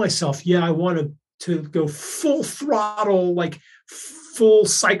might tell myself, yeah, I want to go full throttle, like full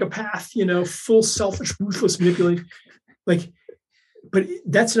psychopath, full selfish, ruthless, manipulative. Like, but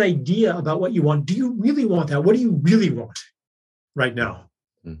that's an idea about what you want. Do you really want that? What do you really want right now?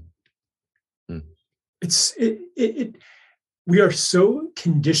 We are so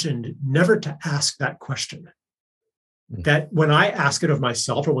conditioned never to ask that question. That when I ask it of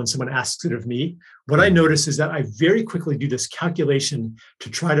myself or when someone asks it of me, what I notice is that I very quickly do this calculation to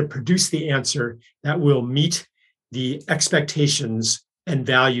try to produce the answer that will meet the expectations and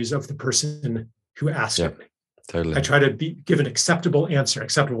values of the person who asked it. Totally. I try to give an acceptable answer,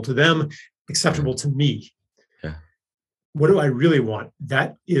 acceptable to them, acceptable to me. Yeah. What do I really want?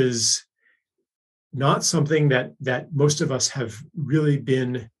 That is not something that most of us have really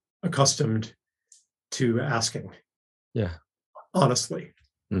been accustomed to asking. Yeah. Honestly.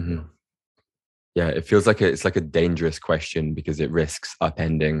 Mm-hmm. Yeah, it feels like it's like a dangerous question because it risks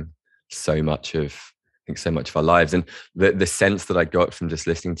upending so much of our lives. And the sense that I got from just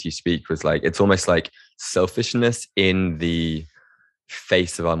listening to you speak was like, it's almost like selfishness in the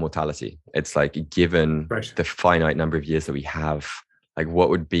face of our mortality. It's like, given the finite number of years that we have, like what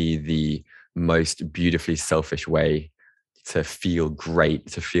would be the most beautifully selfish way to feel great,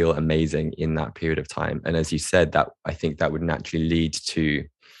 to feel amazing in that period of time? And as you said, that I think that would naturally lead to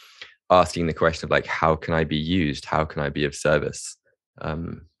asking the question of like, how can I be used? How can I be of service?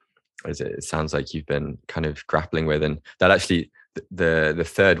 As it sounds like you've been kind of grappling with. And that actually, the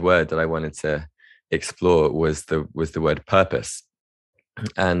third word that I wanted to explore was the word purpose.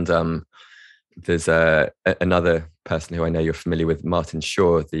 And there's another person who I know you're familiar with, Martin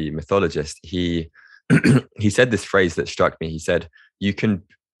Shaw, the mythologist. He said this phrase that struck me. He said,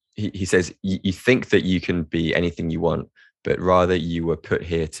 he says, you think that you can be anything you want, but rather you were put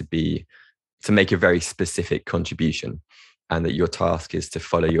here to make a very specific contribution, and that your task is to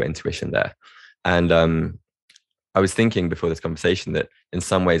follow your intuition there. And I was thinking before this conversation that in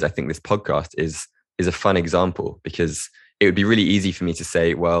some ways, I think this podcast is a fun example, because it would be really easy for me to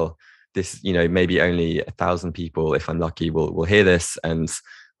say, well, this, maybe only 1,000 people, if I'm lucky, will hear this, and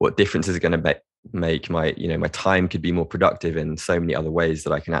what difference is it going to make? My time could be more productive in so many other ways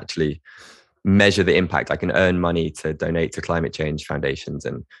that I can actually measure the impact. I can earn money to donate to climate change foundations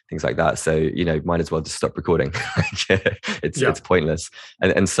and things like that. So, might as well just stop recording. It's pointless.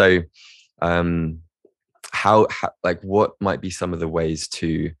 And so, how like, what might be some of the ways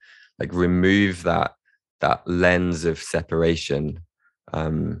to like remove that lens of separation,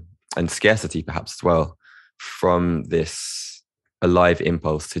 and scarcity perhaps as well, from this alive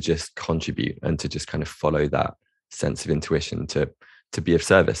impulse to just contribute and to just kind of follow that sense of intuition to be of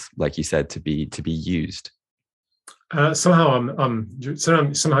service, like you said, to be used? Somehow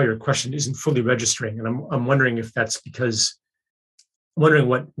your question isn't fully registering, and I'm wondering if that's because I'm wondering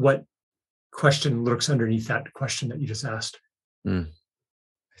what question lurks underneath that question that you just asked. I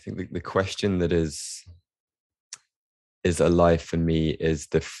think the question that is alive for me is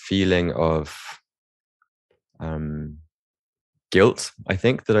the feeling of guilt, I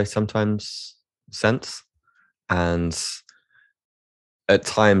think, that I sometimes sense, and at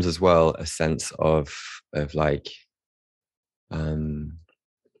times as well a sense of like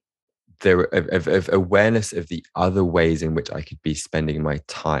there of awareness of the other ways in which I could be spending my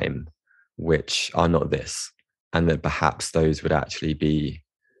time, which are not this, and that perhaps those would actually be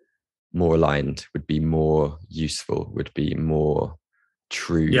more aligned, would be more useful, would be more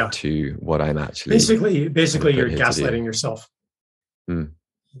true to what I'm actually basically you're gaslighting yourself.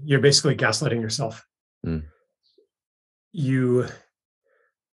 You're basically gaslighting yourself. You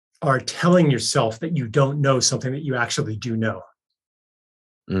are telling yourself that you don't know something that you actually do know.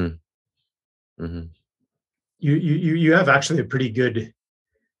 You have actually a pretty good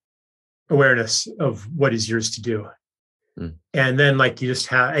awareness of what is yours to do. And then like you just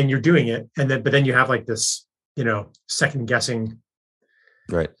have, and you're doing it, but then you have like this, second guessing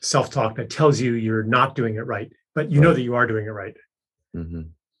self-talk that tells you you're not doing it right, but you know that you are doing it right.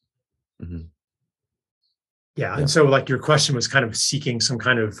 Yeah. And so like your question was kind of seeking some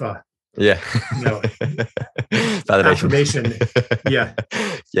kind of validation. Affirmation. Yeah,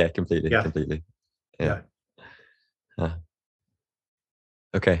 completely. Yeah.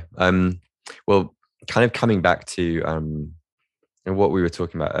 Okay. Well, kind of coming back to what we were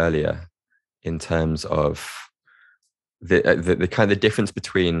talking about earlier in terms of the kind of the difference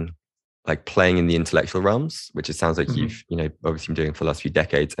between like playing in the intellectual realms, which it sounds like you've obviously been doing for the last few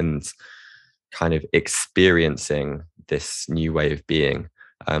decades, and kind of experiencing this new way of being.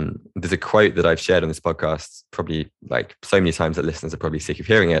 There's a quote that I've shared on this podcast probably like so many times that listeners are probably sick of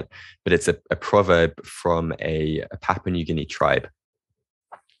hearing it, but it's a proverb from a Papua New Guinea tribe.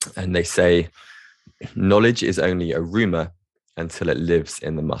 And they say, knowledge is only a rumor until it lives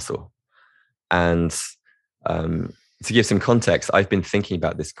in the muscle. And to give some context, I've been thinking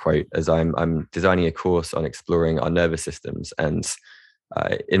about this quote as I'm designing a course on exploring our nervous systems, and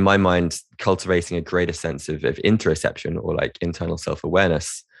in my mind, cultivating a greater sense of interoception, or like internal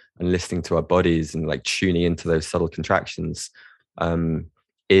self-awareness, and listening to our bodies and like tuning into those subtle contractions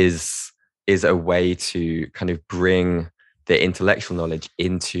is a way to kind of bring the intellectual knowledge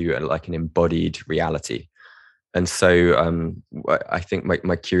into like an embodied reality. And so I think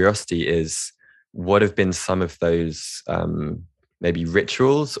my curiosity is, what have been some of those maybe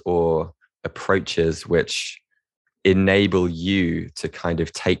rituals or approaches which enable you to kind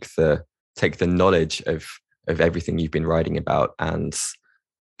of take the knowledge of everything you've been writing about and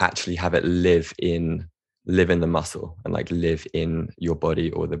actually have it live in the muscle and like live in your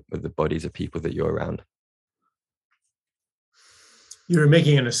body or the bodies of people that you're around? You're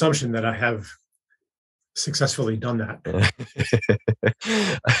making an assumption that I have successfully done that.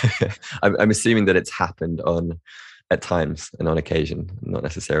 I'm assuming that it's happened at times and on occasion, not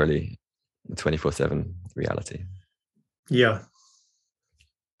necessarily 24/7 reality. Yeah.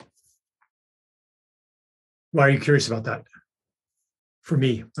 Why are you curious about that? For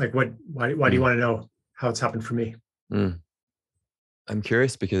me, like why do you want to know how it's happened for me? I'm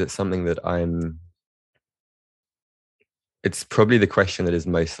curious because it's something that it's probably the question that is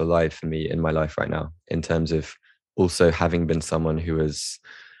most alive for me in my life right now, in terms of also having been someone who has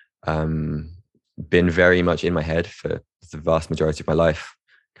been very much in my head for the vast majority of my life,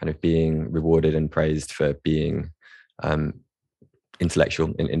 kind of being rewarded and praised for being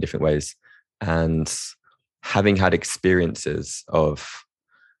intellectual in different ways, and having had experiences of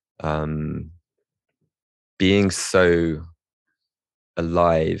being so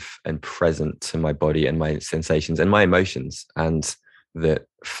alive and present to my body and my sensations and my emotions. And that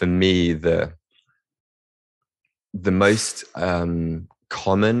for me, the most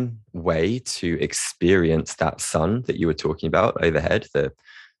common way to experience that sun that you were talking about overhead, the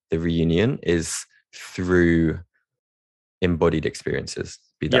reunion, is through embodied experiences,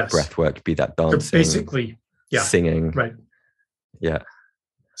 be that breath work, be that dancing, so basically, singing. Right. Yeah.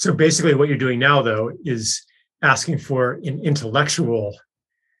 So basically what you're doing now, though, is asking for an intellectual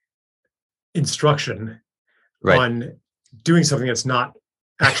instruction on doing something that's not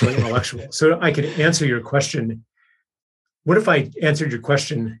actually intellectual. So I could answer your question. What if I answered your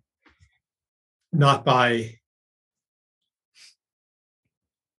question not by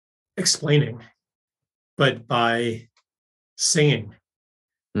explaining, but by singing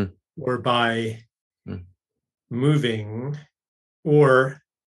or by moving, or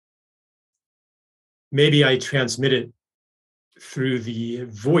maybe I transmit it through the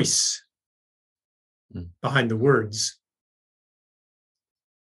voice behind the words.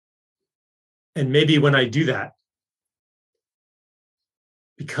 And maybe when I do that,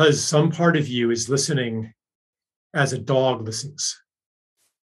 because some part of you is listening as a dog listens,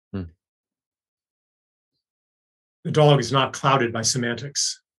 the dog is not clouded by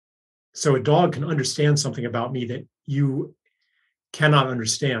semantics. So a dog can understand something about me that you cannot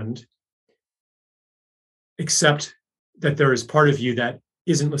understand, except that there is part of you that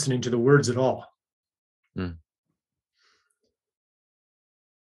isn't listening to the words at all.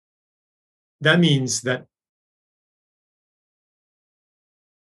 That means that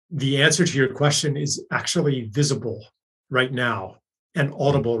the answer to your question is actually visible right now and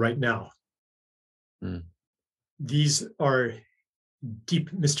audible right now. These are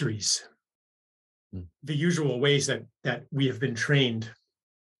deep mysteries. The usual ways that we have been trained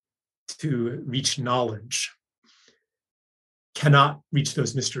to reach knowledge cannot reach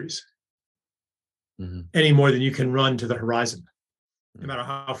those mysteries any more than you can run to the horizon. No matter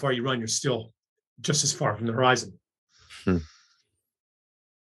how far you run, you're still just as far from the horizon.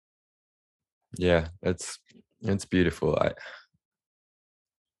 Yeah, it's beautiful.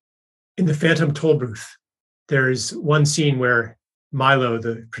 In the Phantom Toll Booth, there's one scene where Milo,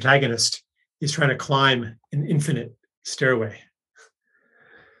 the protagonist, is trying to climb an infinite stairway.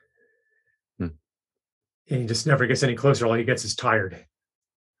 And he just never gets any closer. All he gets is tired.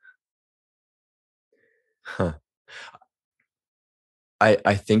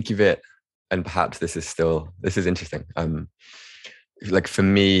 I think of it, and perhaps this is interesting. Like for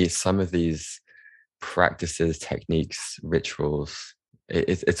me, some of these practices, techniques, rituals,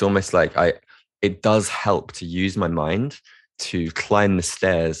 it's almost like it does help to use my mind to climb the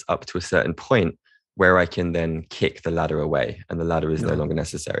stairs up to a certain point where I can then kick the ladder away, and the ladder is no longer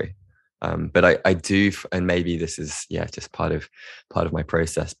necessary. But I do, and maybe this is just part of my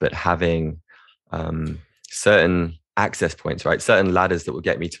process, but having certain access points, right? Certain ladders that will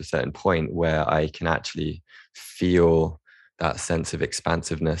get me to a certain point where I can actually feel that sense of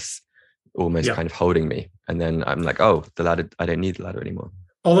expansiveness almost kind of holding me. And then I'm like, oh, the ladder, I don't need the ladder anymore.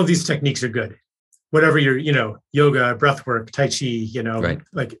 All of these techniques are good. Whatever your, yoga, breath work, Tai Chi,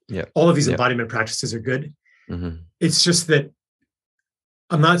 all of these embodiment practices are good. It's just that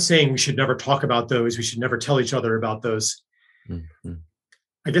I'm not saying we should never talk about those. We should never tell each other about those.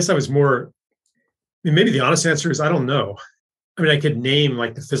 I guess I was more, maybe the honest answer is I don't know. I mean, I could name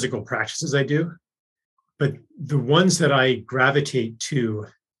like the physical practices I do, but the ones that I gravitate to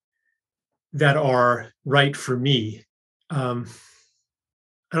that are right for me, I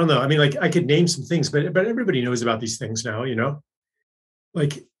don't know. I mean, like I could name some things, but everybody knows about these things now,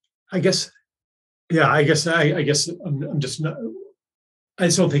 Like, I guess I'm just not. I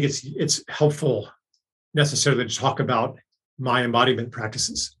just don't think it's helpful necessarily to talk about my embodiment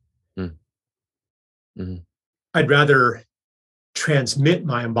practices. I'd rather transmit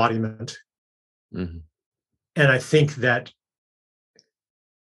my embodiment, and I think that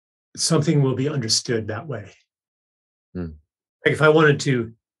something will be understood that way. Like if I wanted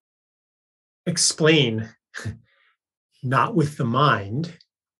to explain, not with the mind,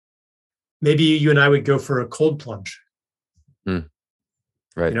 maybe you and I would go for a cold plunge.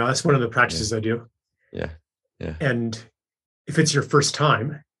 Right. That's one of the practices I do. Yeah. And if it's your first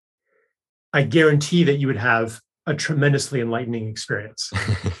time, I guarantee that you would have a tremendously enlightening experience.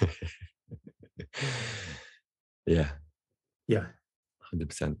 Yeah.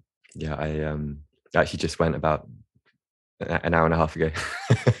 100%. Yeah. I actually just went about an hour and a half ago.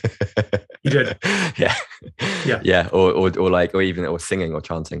 You did? Yeah. Or singing or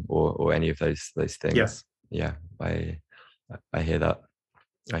chanting or any of those things. Yeah. I hear that.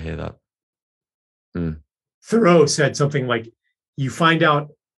 Thoreau said something like, you'll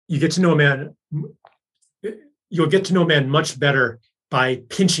get to know a man much better by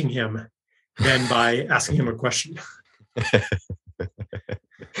pinching him than by asking him a question.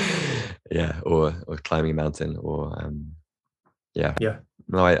 Yeah, or climbing a mountain, or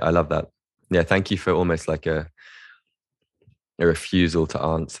No, I love that. Yeah, thank you for almost like a refusal to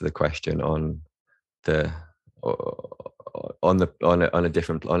answer the question on the on a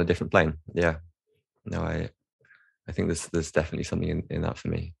different plane. Yeah. No, I think there's definitely something in that for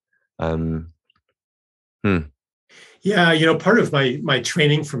me. Yeah, part of my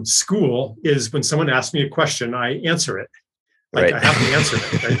training from school is when someone asks me a question, I answer it. Like, right. I have to answer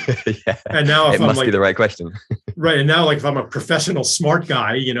it. Right? Yeah. And now it must be the right question. Right. And now, like, if I'm a professional smart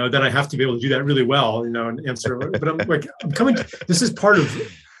guy, then I have to be able to do that really well, and answer. But I'm coming. This is part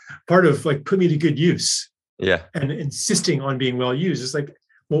of like put me to good use. Yeah. And insisting on being well used. It's like,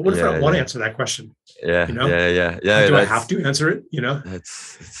 well, what if I don't want to answer that question? Yeah. Yeah. Do I have to answer it?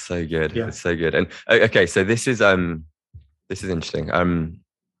 It's so good. Yeah. It's so good. And okay, so this is interesting.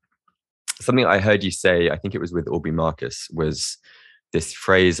 Something I heard you say, I think it was with Aubrey Marcus, was this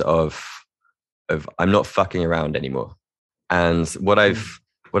phrase of I'm not fucking around anymore. And what I've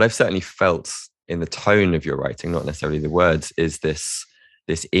certainly felt in the tone of your writing, not necessarily the words, is this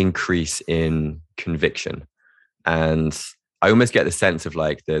increase in conviction. And I almost get the sense of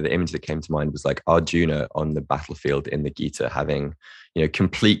like the image that came to mind was like Arjuna on the battlefield in the Gita, having,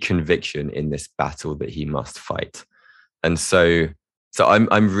 complete conviction in this battle that he must fight. And so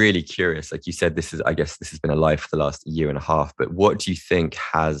I'm really curious. Like you said, I guess this has been alive for the last year and a half, but what do you think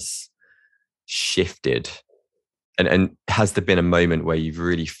has shifted? And has there been a moment where you've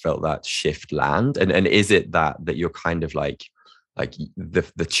really felt that shift land? And is it that you're kind of like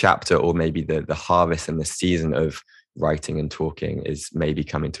the chapter, or maybe the harvest and the season of writing and talking is maybe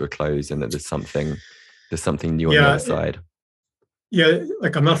coming to a close, and that there's something new on the other side? Yeah,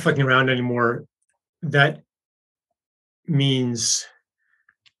 like I'm not fucking around anymore. That means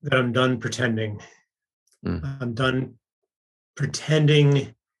that I'm done pretending. I'm done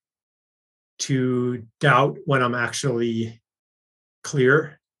pretending to doubt when I'm actually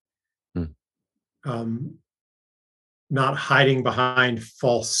clear. Not hiding behind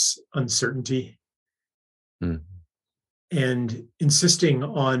false uncertainty. And insisting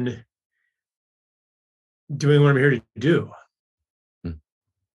on doing what I'm here to do.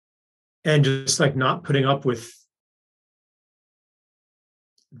 And just like not putting up with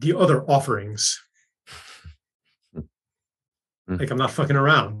the other offerings. Like, I'm not fucking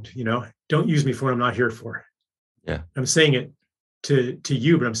around, don't use me for what I'm not here for. Yeah. I'm saying it to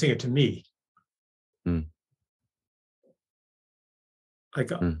you, but I'm saying it to me.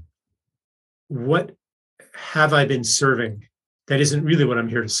 Like, what have I been serving that isn't really what I'm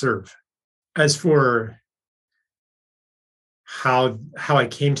here to serve? As for how I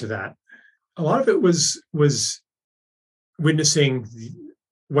came to that, a lot of it was witnessing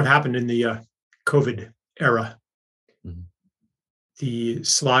what happened in the COVID era, the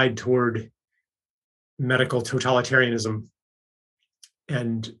slide toward medical totalitarianism,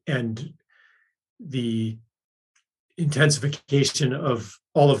 and the intensification of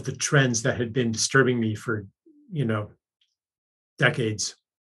all of the trends that had been disturbing me for decades,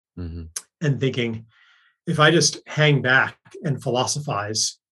 and thinking, if I just hang back and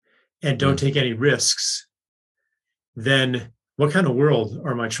philosophize and don't take any risks, then what kind of world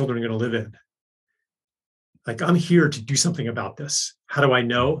are my children going to live in? Like, I'm here to do something about this. How do I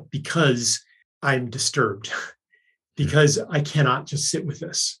know? Because I'm disturbed, because I cannot just sit with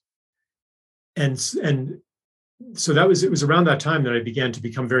this. And so it was around that time that I began to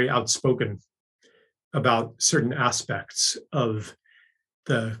become very outspoken about certain aspects of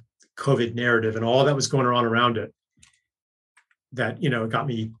the COVID narrative and all that was going on around it, that, got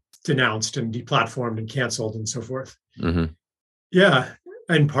me denounced and deplatformed and canceled and so forth. Yeah.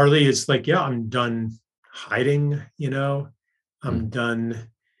 And partly it's like, I'm done hiding, I'm done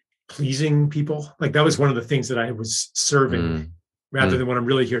pleasing people. Like, that was one of the things that I was serving rather than what I'm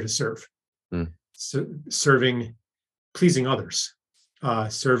really here to serve. So, serving, pleasing others,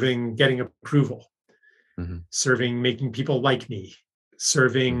 serving, getting approval, serving, making people like me,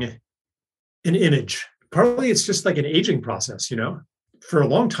 serving an image. Partly it's just like an aging process, For a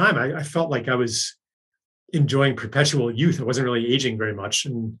long time, I felt like I was enjoying perpetual youth. I wasn't really aging very much.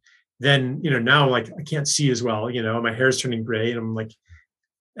 And then, now, like, I can't see as well, my hair's turning gray, and I'm like,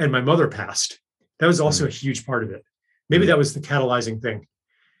 and my mother passed. That was also a huge part of it. Maybe that was the catalyzing thing,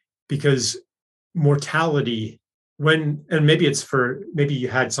 because mortality, and maybe you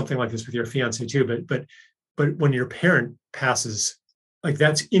had something like this with your fiance too, but when your parent passes, like,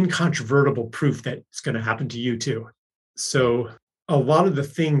 that's incontrovertible proof that it's going to happen to you too. So a lot of the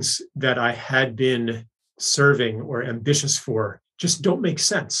things that I had been serving or ambitious for just don't make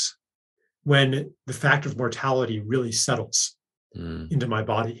sense when the fact of mortality really settles into my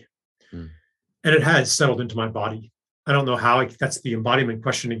body. And it has settled into my body. I don't know how. That's the embodiment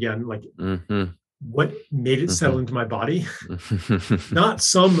question again. Like, what made it settle into my body, not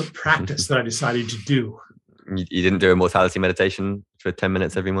some practice that I decided to do. You didn't do a mortality meditation for 10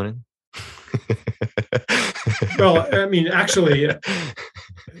 minutes every morning? Well, I mean, actually,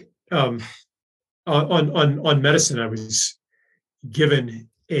 on medicine, I was given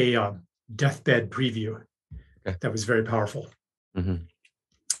a deathbed preview that was very powerful.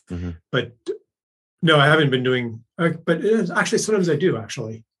 But no, I haven't been doing. But actually, sometimes I do.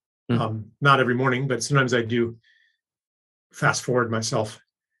 Actually, not every morning, but sometimes I do fast forward myself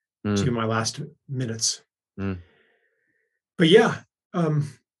to my last minutes. But yeah,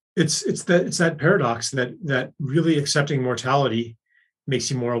 it's that paradox that really accepting mortality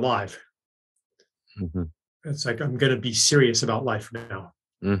makes you more alive. It's like, I'm going to be serious about life now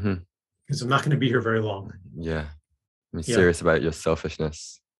because I'm not going to be here very long. Yeah, I'm serious about your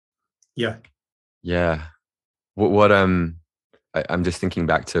selfishness. Yeah. What I'm just thinking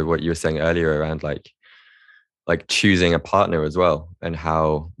back to what you were saying earlier around like choosing a partner as well, and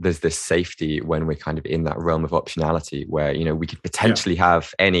how there's this safety when we're kind of in that realm of optionality where, you know, we could potentially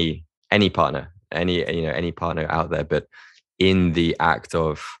have any partner, any partner out there, but in the act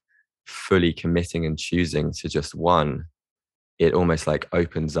of fully committing and choosing to just one, it almost like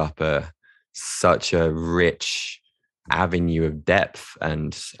opens up such a rich avenue of depth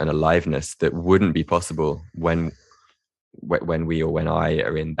and aliveness that wouldn't be possible when we or when I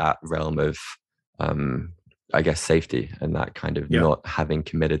are in that realm of I guess safety and that kind of not having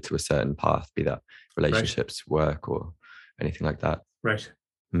committed to a certain path, be that relationships, work, or anything like that. Right.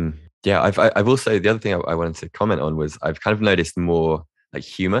 Yeah, I've also, the other thing I wanted to comment on was I've kind of noticed more like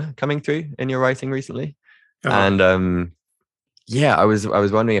humor coming through in your writing recently. And I was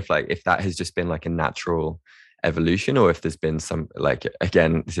wondering if that has just been like a natural evolution, or if there's been some, like,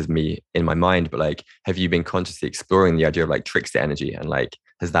 again, this is me in my mind, but like, have you been consciously exploring the idea of like trickster energy, and like,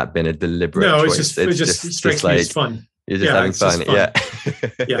 has that been a deliberate choice? It just strikes me as fun. You're just having fun. Yeah.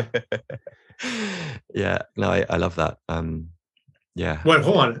 Yeah. No, I love that. Yeah. What?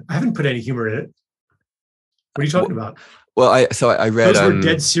 Hold on. I haven't put any humor in it. What are you talking about? Well, I read. Those were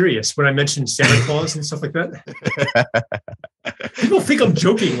dead serious when I mentioned Santa Claus and stuff like that. People think I'm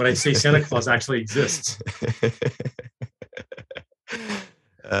joking when I say Santa Claus actually exists.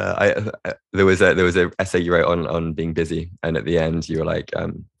 There was a essay you wrote on being busy, and at the end you were like,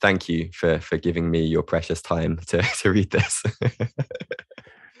 "Thank you for giving me your precious time to read this."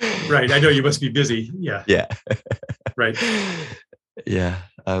 Right. I know you must be busy. Yeah. Yeah. Right. Yeah.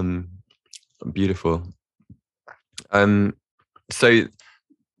 Beautiful. So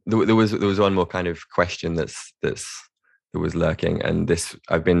there was one more kind of question that was lurking, and this,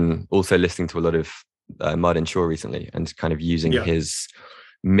 I've been also listening to a lot of Martin Shaw recently, and kind of using his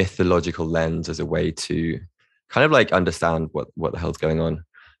mythological lens as a way to kind of like understand what the hell's going on.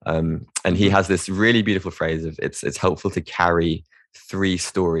 And he has this really beautiful phrase of it's helpful to carry 3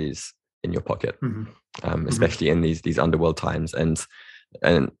 stories in your pocket, especially in these underworld times. And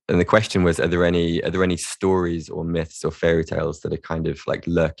the question was, are there any stories or myths or fairy tales that are kind of like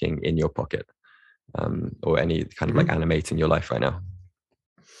lurking in your pocket, or any kind of like animating your life right now?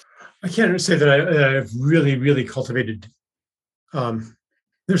 I can't say that I've really, really cultivated.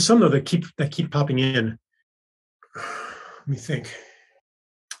 There's some that keep popping in. Let me think.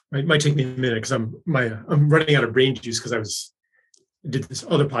 It might take me a minute because I'm running out of brain juice because I did this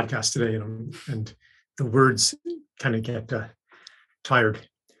other podcast today, and the words kind of get tired.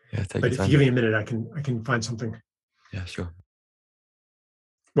 Yeah, but if you give me a minute, I can find something. Yeah, sure.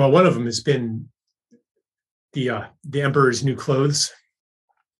 Well, one of them has been the Emperor's New Clothes.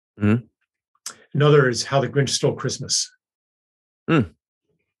 Another is How the Grinch Stole Christmas,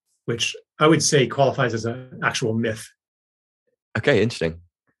 which I would say qualifies as an actual myth. Okay, interesting.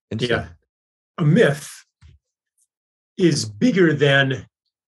 Yeah, a myth is bigger than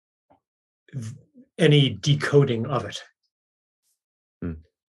any decoding of it.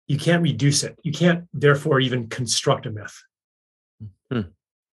 You can't reduce it. You can't, therefore, even construct a myth.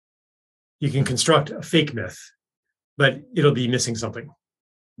 You can construct a fake myth, but it'll be missing something.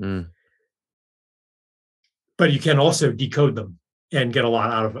 But you can also decode them and get a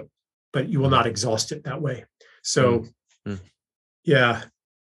lot out of it, but you will not exhaust it that way. So, yeah,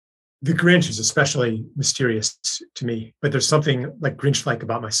 the Grinch is especially mysterious to me, but there's something like Grinch-like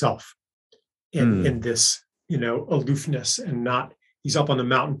about myself in this, aloofness, and not, he's up on the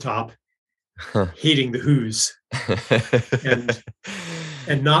mountaintop hating the Who's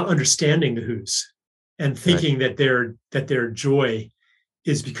and not understanding the Who's, and thinking that their joy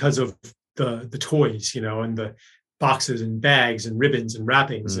is because of the toys, and the boxes and bags and ribbons and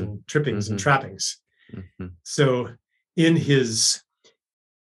wrappings and trippings and trappings. So in his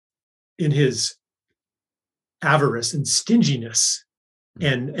avarice and stinginess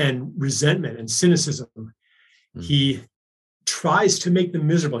and resentment and cynicism. He tries to make them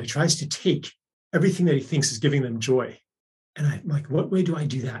miserable. He tries to take everything that he thinks is giving them joy. And I'm like, what way do I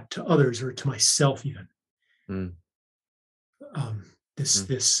do that to others or to myself even?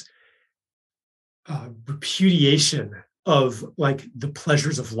 This repudiation of like the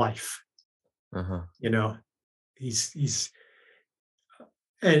pleasures of life. You know, he's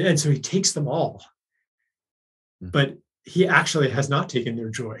and so he takes them all, but he actually has not taken their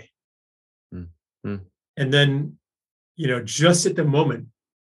joy. And then, you know, just at the moment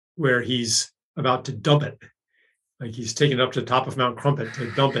where he's about to dump it, like he's taken it up to the top of Mount Crumpet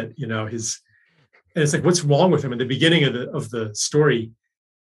to dump it, you know, and it's like, what's wrong with him? In the beginning of the story,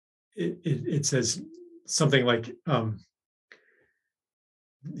 it says something like,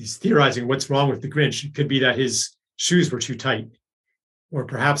 he's theorizing what's wrong with the Grinch. It could be that his shoes were too tight, or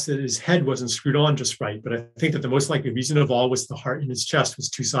perhaps that his head wasn't screwed on just right. But I think that the most likely reason of all was the heart in his chest was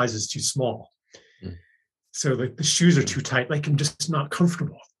 2 sizes too small. So like the shoes are too tight, like I'm just not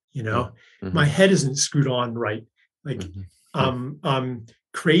comfortable, you know, my head isn't screwed on right. Like I'm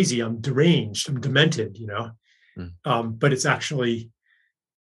crazy, I'm deranged, I'm demented, you know, but it's actually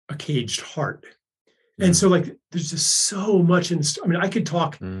a caged heart. And so like, there's just so much I mean, I could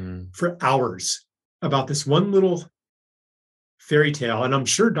talk for hours about this one little fairy tale. And I'm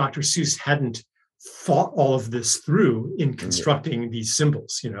sure Dr. Seuss hadn't thought all of this through in constructing these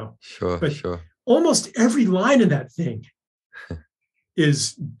symbols, you know. Sure. Almost every line in that thing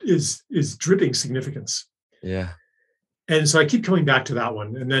is dripping significance. Yeah. And so I keep coming back to that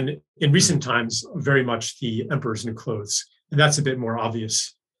one. And then in recent times, very much the Emperor's New Clothes. And that's a bit more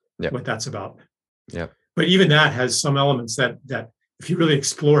obvious what that's about. Yeah. But even that has some elements that if you really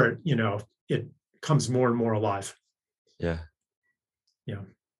explore it, you know, it comes more and more alive. Yeah.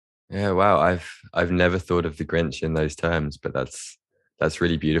 Wow. I've never thought of the Grinch in those terms, but that's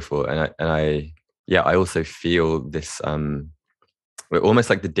really beautiful. And I also feel this almost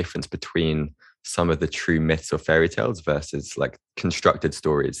like the difference between some of the true myths or fairy tales versus like constructed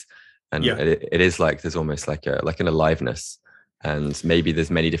stories. And it is like there's almost like an aliveness. And maybe there's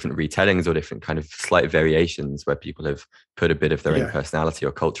many different retellings or different kind of slight variations where people have put a bit of their own personality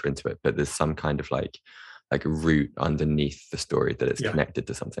or culture into it, but there's some kind of like root underneath the story that it's connected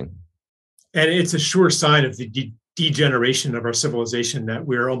to something. And it's a sure sign of the degeneration of our civilization that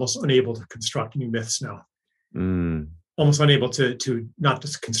we're almost unable to construct new myths now. Almost unable to not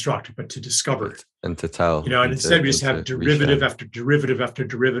just construct, but to discover and to tell. You know, and instead we just have derivative after derivative after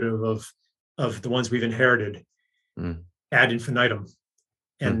derivative of the ones we've inherited. Ad infinitum.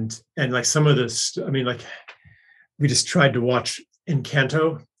 And like some of this, I mean, like we just tried to watch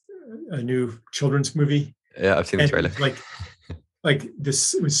Encanto, a new children's movie. Yeah, I've seen the trailer. Like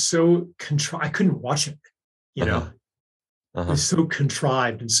this was so contrived. I couldn't watch it, you know. It was so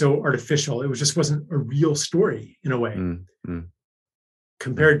contrived and so artificial. It just wasn't a real story in a way.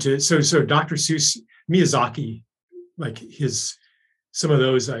 Compared to so Dr. Seuss, Miyazaki, like some of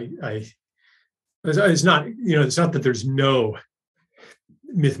those it's not, you know, it's not that there's no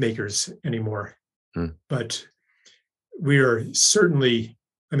myth makers anymore, but we are certainly,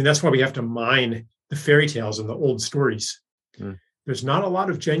 I mean, that's why we have to mine the fairy tales and the old stories. There's not a lot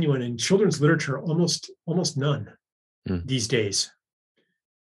of genuine in children's literature, almost none these days.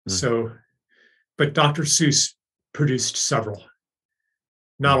 So, but Dr. Seuss produced several,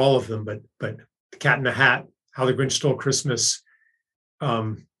 not all of them, but The Cat in the Hat, How the Grinch Stole Christmas,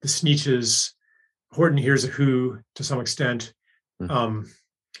 The Sneetches, Horton Hears a Who to some extent, and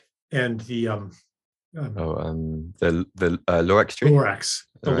the Lorax tree.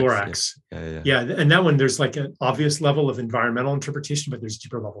 Lorax. Yeah, and that one there's like an obvious level of environmental interpretation, but there's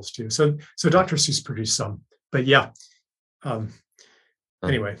deeper levels too. So Dr. Seuss produced some, but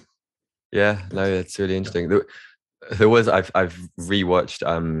anyway. Yeah, no, it's really interesting. There was I've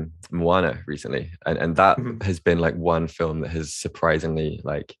rewatched Moana recently, and that has been like one film that has surprisingly,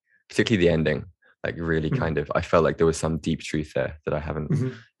 like particularly the ending, like really kind of, I felt like there was some deep truth there that I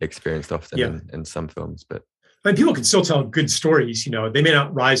haven't experienced often in some films. But and people can still tell good stories, you know, they may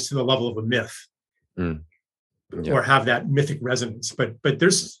not rise to the level of a myth or have that mythic resonance, but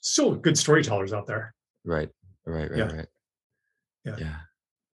there's still good storytellers out there. Right. Yeah.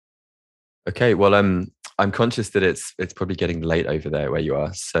 Okay. Well, I'm conscious that it's probably getting late over there where you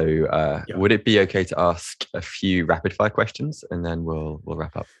are. So would it be okay to ask a few rapid fire questions and then we'll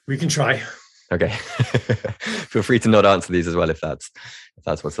wrap up? We can try. Okay. Feel free to not answer these as well if that's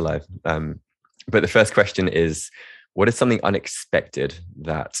what's alive. But the first question is, what is something unexpected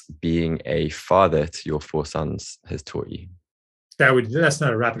that being a father to your 4 sons has taught you? That's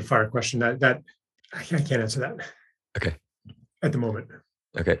not a rapid fire question. That I can't answer that. Okay. At the moment.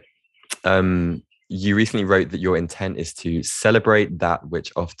 Okay. You recently wrote that your intent is to celebrate that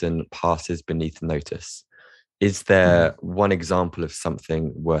which often passes beneath notice. Is there one example of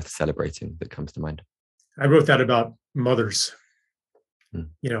something worth celebrating that comes to mind? I wrote that about mothers,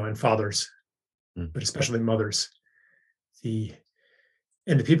 and fathers, but especially mothers. And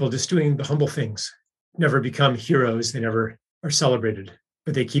the people just doing the humble things never become heroes. They never are celebrated,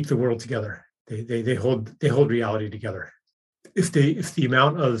 but they keep the world together. They hold reality together. If the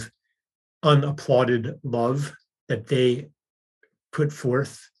amount of unapplauded love that they put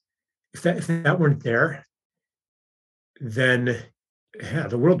forth, if that weren't there, then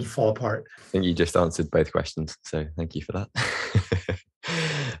the world would fall apart. I think you just answered both questions, so thank you for that.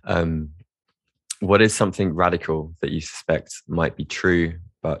 What is something radical that you suspect might be true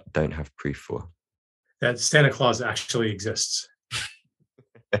but don't have proof for? That Santa Claus actually exists.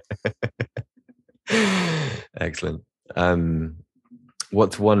 Excellent.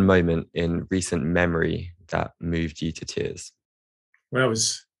 What's one moment in recent memory that moved you to tears? When I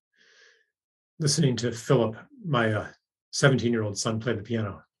was listening to Philip, my 17-year-old son, play the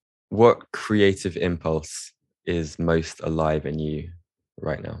piano. What creative impulse is most alive in you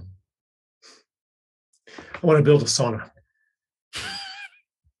right now? I want to build a sauna.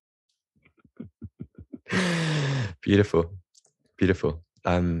 Beautiful.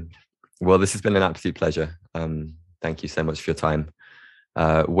 Well, this has been an absolute pleasure. Thank you so much for your time.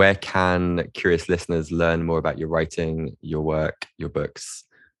 Where can curious listeners learn more about your writing, your work, your books,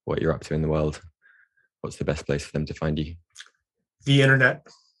 what you're up to in the world? What's the best place for them to find you? The internet.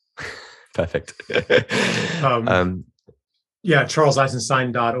 Perfect.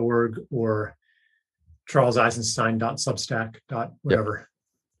 CharlesEisenstein.org or CharlesEisenstein.substack.whatever.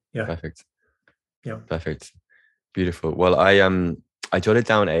 Yeah. Perfect. Yeah. Perfect. Beautiful. Well, I jotted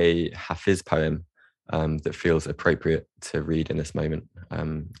down a Hafiz poem that feels appropriate to read in this moment.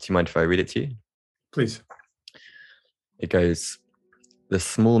 Do you mind if I read it to you? Please. It goes, "The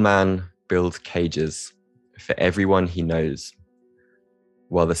small man builds cages for everyone he knows,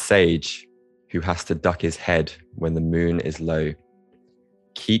 while the sage, who has to duck his head when the moon is low,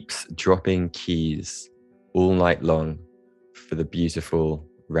 keeps dropping keys all night long for the beautiful,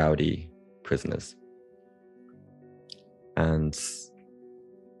 rowdy prisoners." And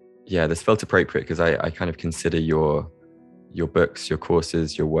yeah, this felt appropriate because I kind of consider your books, your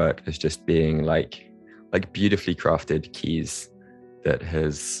courses, your work as just being like beautifully crafted keys that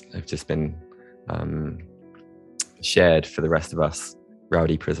have just been shared for the rest of us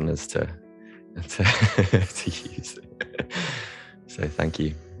rowdy prisoners to use. So thank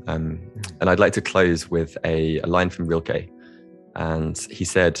you. And I'd like to close with a line from Rilke. And he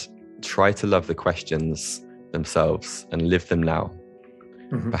said, "Try to love the questions themselves and live them now.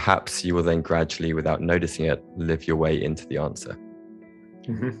 Perhaps you will then gradually, without noticing it, live your way into the answer."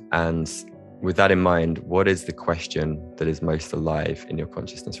 And with that in mind, what is the question that is most alive in your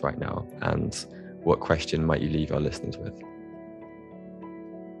consciousness right now? And what question might you leave our listeners with?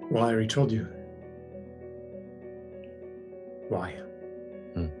 Well, I already told you. Why?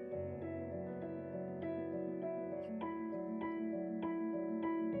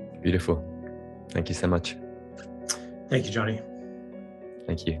 Beautiful. Thank you so much. Thank you, Johnny.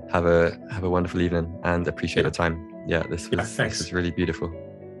 Thank you. Have a wonderful evening and appreciate your time. Yeah, this was really beautiful.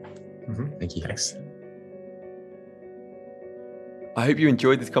 Thank you. Thanks. I hope you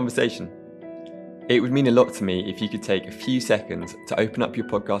enjoyed this conversation. It would mean a lot to me if you could take a few seconds to open up your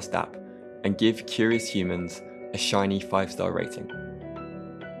podcast app and give Curious Humans a shiny 5-star rating.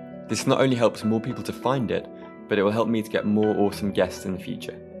 This not only helps more people to find it, but it will help me to get more awesome guests in the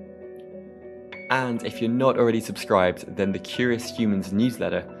future. And if you're not already subscribed, then the Curious Humans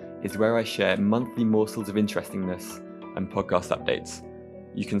newsletter is where I share monthly morsels of interestingness and podcast updates.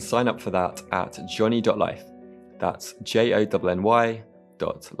 You can sign up for that at johnny.life. That's JONNY.life.